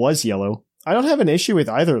first game was yellow, I don't have an issue with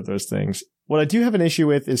either of those things. What I do have an issue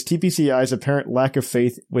with is TPCI's apparent lack of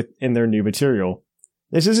faith in their new material.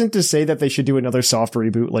 This isn't to say that they should do another soft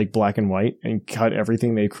reboot like Black and White and cut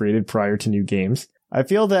everything they created prior to new games. I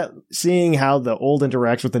feel that seeing how the old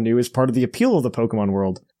interacts with the new is part of the appeal of the Pokemon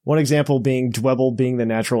world. One example being Dwebble being the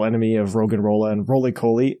natural enemy of Roggenrola and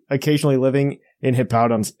Roly-Coly, occasionally living in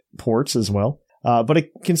Hippowdon's ports as well. But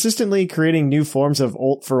consistently creating new forms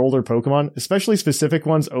for older Pokemon, especially specific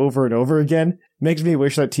ones over and over again, makes me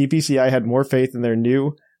wish that TPCI had more faith in their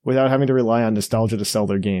new without having to rely on nostalgia to sell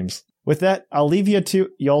their games. With that, I'll leave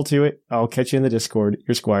y'all to it. I'll catch you in the Discord.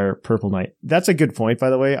 Your Squire, Purple Knight. That's a good point, by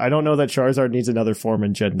the way. I don't know that Charizard needs another form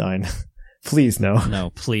in Gen 9. Please, no. No,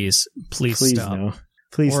 please stop. No.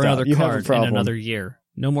 Please or stop. Another you card have a problem. in another year.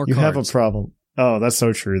 No more you cards. You have a problem. Oh, that's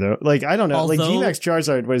so true, though. Like, I don't know. Although, G-Max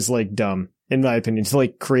Charizard was, dumb, in my opinion, to,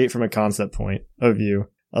 create from a concept point of view.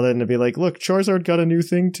 Other than to be like, look, Charizard got a new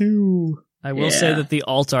thing, too. I will say that the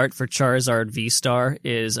alt art for Charizard V-Star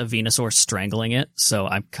is a Venusaur strangling it, so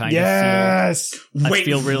I'm kind of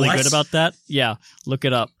feel really good about that. Yeah, look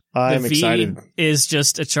it up. I'm the excited. V is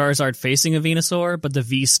just a Charizard facing a Venusaur, but the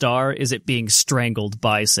V-Star is it being strangled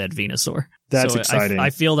by said Venusaur. That's exciting. I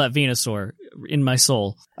feel that Venusaur in my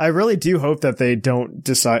soul. I really do hope that they don't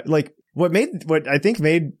decide, what I think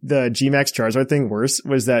made the G-Max Charizard thing worse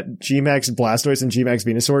was that G-Max Blastoise and G-Max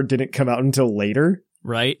Venusaur didn't come out until later.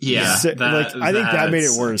 Right? Yeah. So, I think that made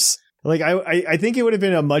it worse. I think it would have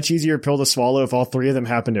been a much easier pill to swallow if all 3 of them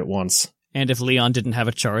happened at once. And if Leon didn't have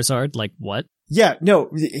a Charizard, what? Yeah, no,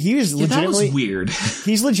 he was legitimately... that was weird.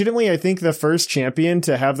 He's legitimately, I think, the first champion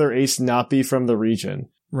to have their ace not be from the region.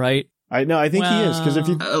 Right? I think he is, because if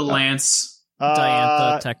you... Lance.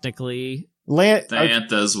 Diantha, technically.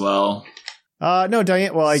 Diantha as well. No,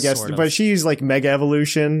 Diantha, well, I guess, sort of. but she's Mega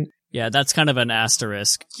Evolution. Yeah, that's kind of an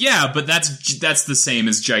asterisk. Yeah, but that's the same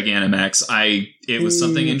as Gigantamax. It was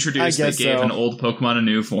something introduced that gave an old Pokemon a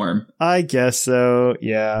new form. I guess so,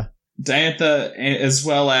 yeah. Diantha, as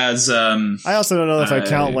well as I also don't know if I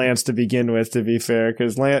count Lance to begin with, to be fair,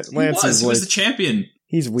 because Lance he was the champion.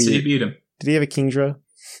 He's weird. So you beat him. Did he have a Kingdra?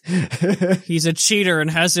 He's a cheater and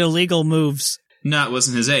has illegal moves. No, it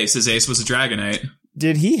wasn't his ace. His ace was a Dragonite.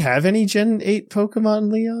 Did he have any Gen 8 Pokemon,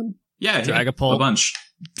 Leon? Yeah, Dragapult. A bunch.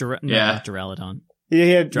 Duraludon. Yeah,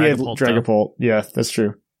 he had Dragapult. Dragapult. Yeah, that's true.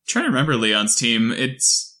 I'm trying to remember Leon's team.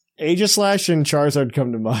 It's Aegislash and Charizard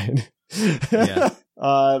come to mind. Yeah.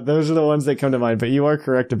 Those are the ones that come to mind, but you are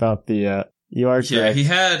correct about the, you are correct.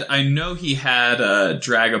 Yeah, I know he had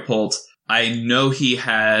Dragapult. I know he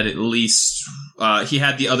had at least, he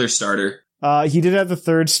had the other starter. He did have the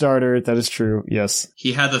 3rd starter. That is true. Yes.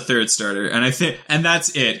 He had the 3rd starter. And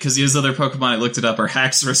that's it, because his other Pokemon, I looked it up, are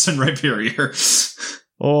Haxorus and Rhyperior.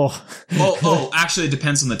 Actually, it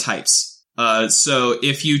depends on the types. So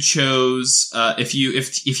if you chose, if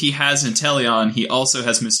he has Inteleon, he also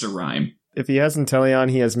has Mr. Rhyme. If he has Inteleon,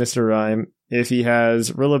 he has Mr. Rhyme. If he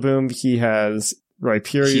has Rillaboom, he has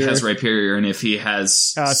Rhyperior. He has Rhyperior, and if he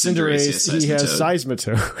has Cinderace, he has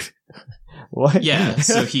Seismitoad. What? Yeah,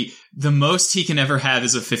 so the most he can ever have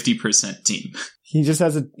is a 50% team. He just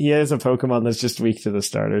has a Pokemon that's just weak to the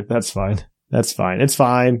starter. That's fine. It's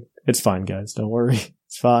fine, guys. Don't worry.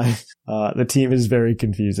 It's fine. The team is very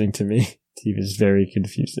confusing to me. It's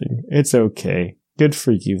It's okay. Good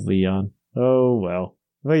for you, Leon. Oh, well.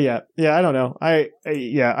 But yeah, I don't know. I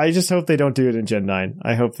just hope they don't do it in Gen 9.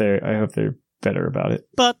 I hope they're better about it.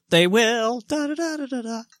 But they will. Da, da, da, da, da,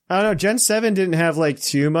 da. I don't know. Gen 7 didn't have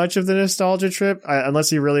too much of the nostalgia trip,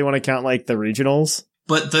 unless you really want to count the regionals.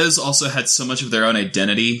 But those also had so much of their own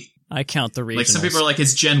identity. I count the regionals. Some people are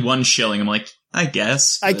it's Gen 1 shilling. I'm I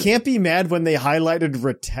guess. I can't be mad when they highlighted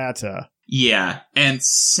Rattata. Yeah, and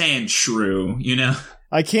Sandshrew,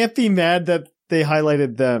 I can't be mad that they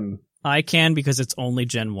highlighted them. I can because it's only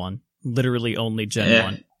Gen 1. Literally only Gen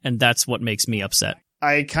 1. And that's what makes me upset.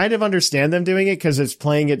 I kind of understand them doing it because it's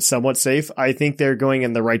playing it somewhat safe. I think they're going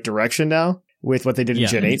in the right direction now with what they did in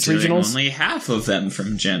Gen 8's regionals. Only half of them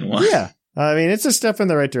from Gen 1. Yeah. I mean, it's a step in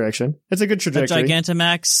the right direction. It's a good trajectory. One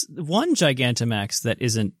Gigantamax that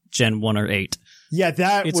isn't Gen 1 or 8. Yeah,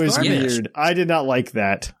 that It's was garbage. weird. I did not like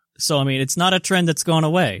that. So, I mean, it's not a trend that's gone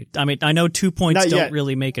away. I mean, I know 2 points Not don't yet.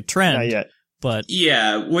 really make a trend. Not yet. But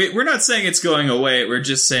Yeah, we're not saying it's going away. We're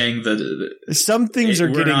just saying that Some things are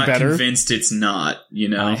we're getting not better. convinced it's not, you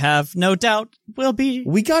know? I have no doubt will be.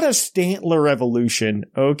 We got a Stantler evolution,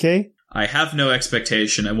 okay? I have no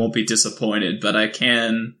expectation. I won't be disappointed, but I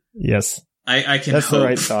can... Yes. I can That's hope. the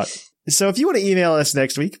right thought. So if you want to email us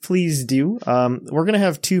next week, please do. We're going to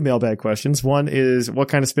have 2 mailbag questions. One is, what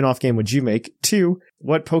kind of spin-off game would you make? 2,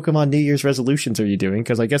 what Pokemon New Year's resolutions are you doing?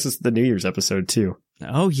 Because I guess it's the New Year's episode, too.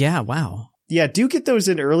 Oh, yeah. Wow. Yeah, do get those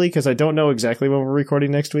in early, because I don't know exactly when we're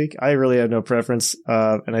recording next week. I really have no preference.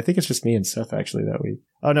 And I think it's just me and Seth, actually, that week.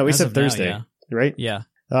 Oh, no, we As said of now, Thursday, yeah. right? Yeah.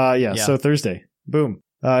 Yeah, so Thursday. Boom.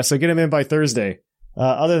 So get them in by Thursday.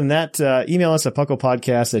 Other than that, email us at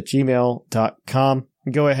pucklepodcast@gmail.com.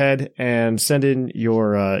 Go ahead and send in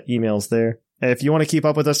your emails there. If you want to keep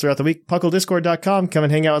up with us throughout the week, pucklediscord.com. Come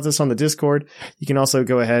and hang out with us on the Discord. You can also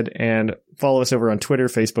go ahead and follow us over on Twitter,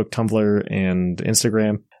 Facebook, Tumblr, and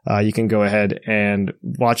Instagram. You can go ahead and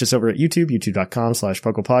watch us over at YouTube,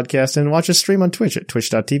 youtube.com/pucklepodcast, and watch us stream on Twitch at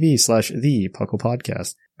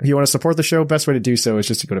twitch.tv/thepucklepodcast. If you want to support the show, best way to do so is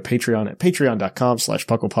just to go to Patreon at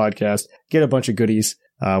patreon.com/pucklepodcast. Get a bunch of goodies.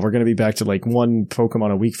 We're going to be back to like 1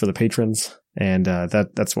 Pokemon a week for the patrons, and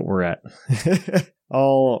that's what we're at.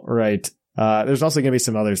 All right. There's also going to be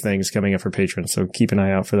some other things coming up for patrons, so keep an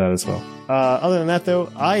eye out for that as well. Other than that,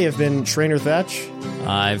 though, I have been Trainer Thatch.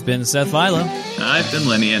 I've been Seth Vilo. I've been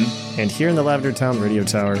Linian. And here in the Lavender Town Radio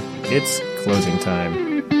Tower, it's closing time.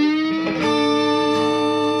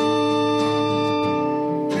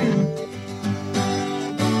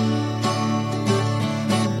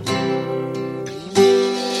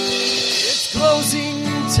 It's closing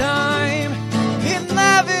time in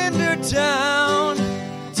Lavender Town.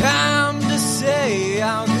 Time to say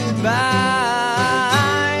our goodbyes.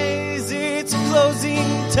 It's closing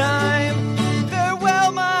time.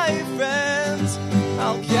 Farewell, my friends.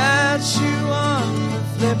 I'll catch you on the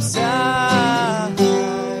flip side.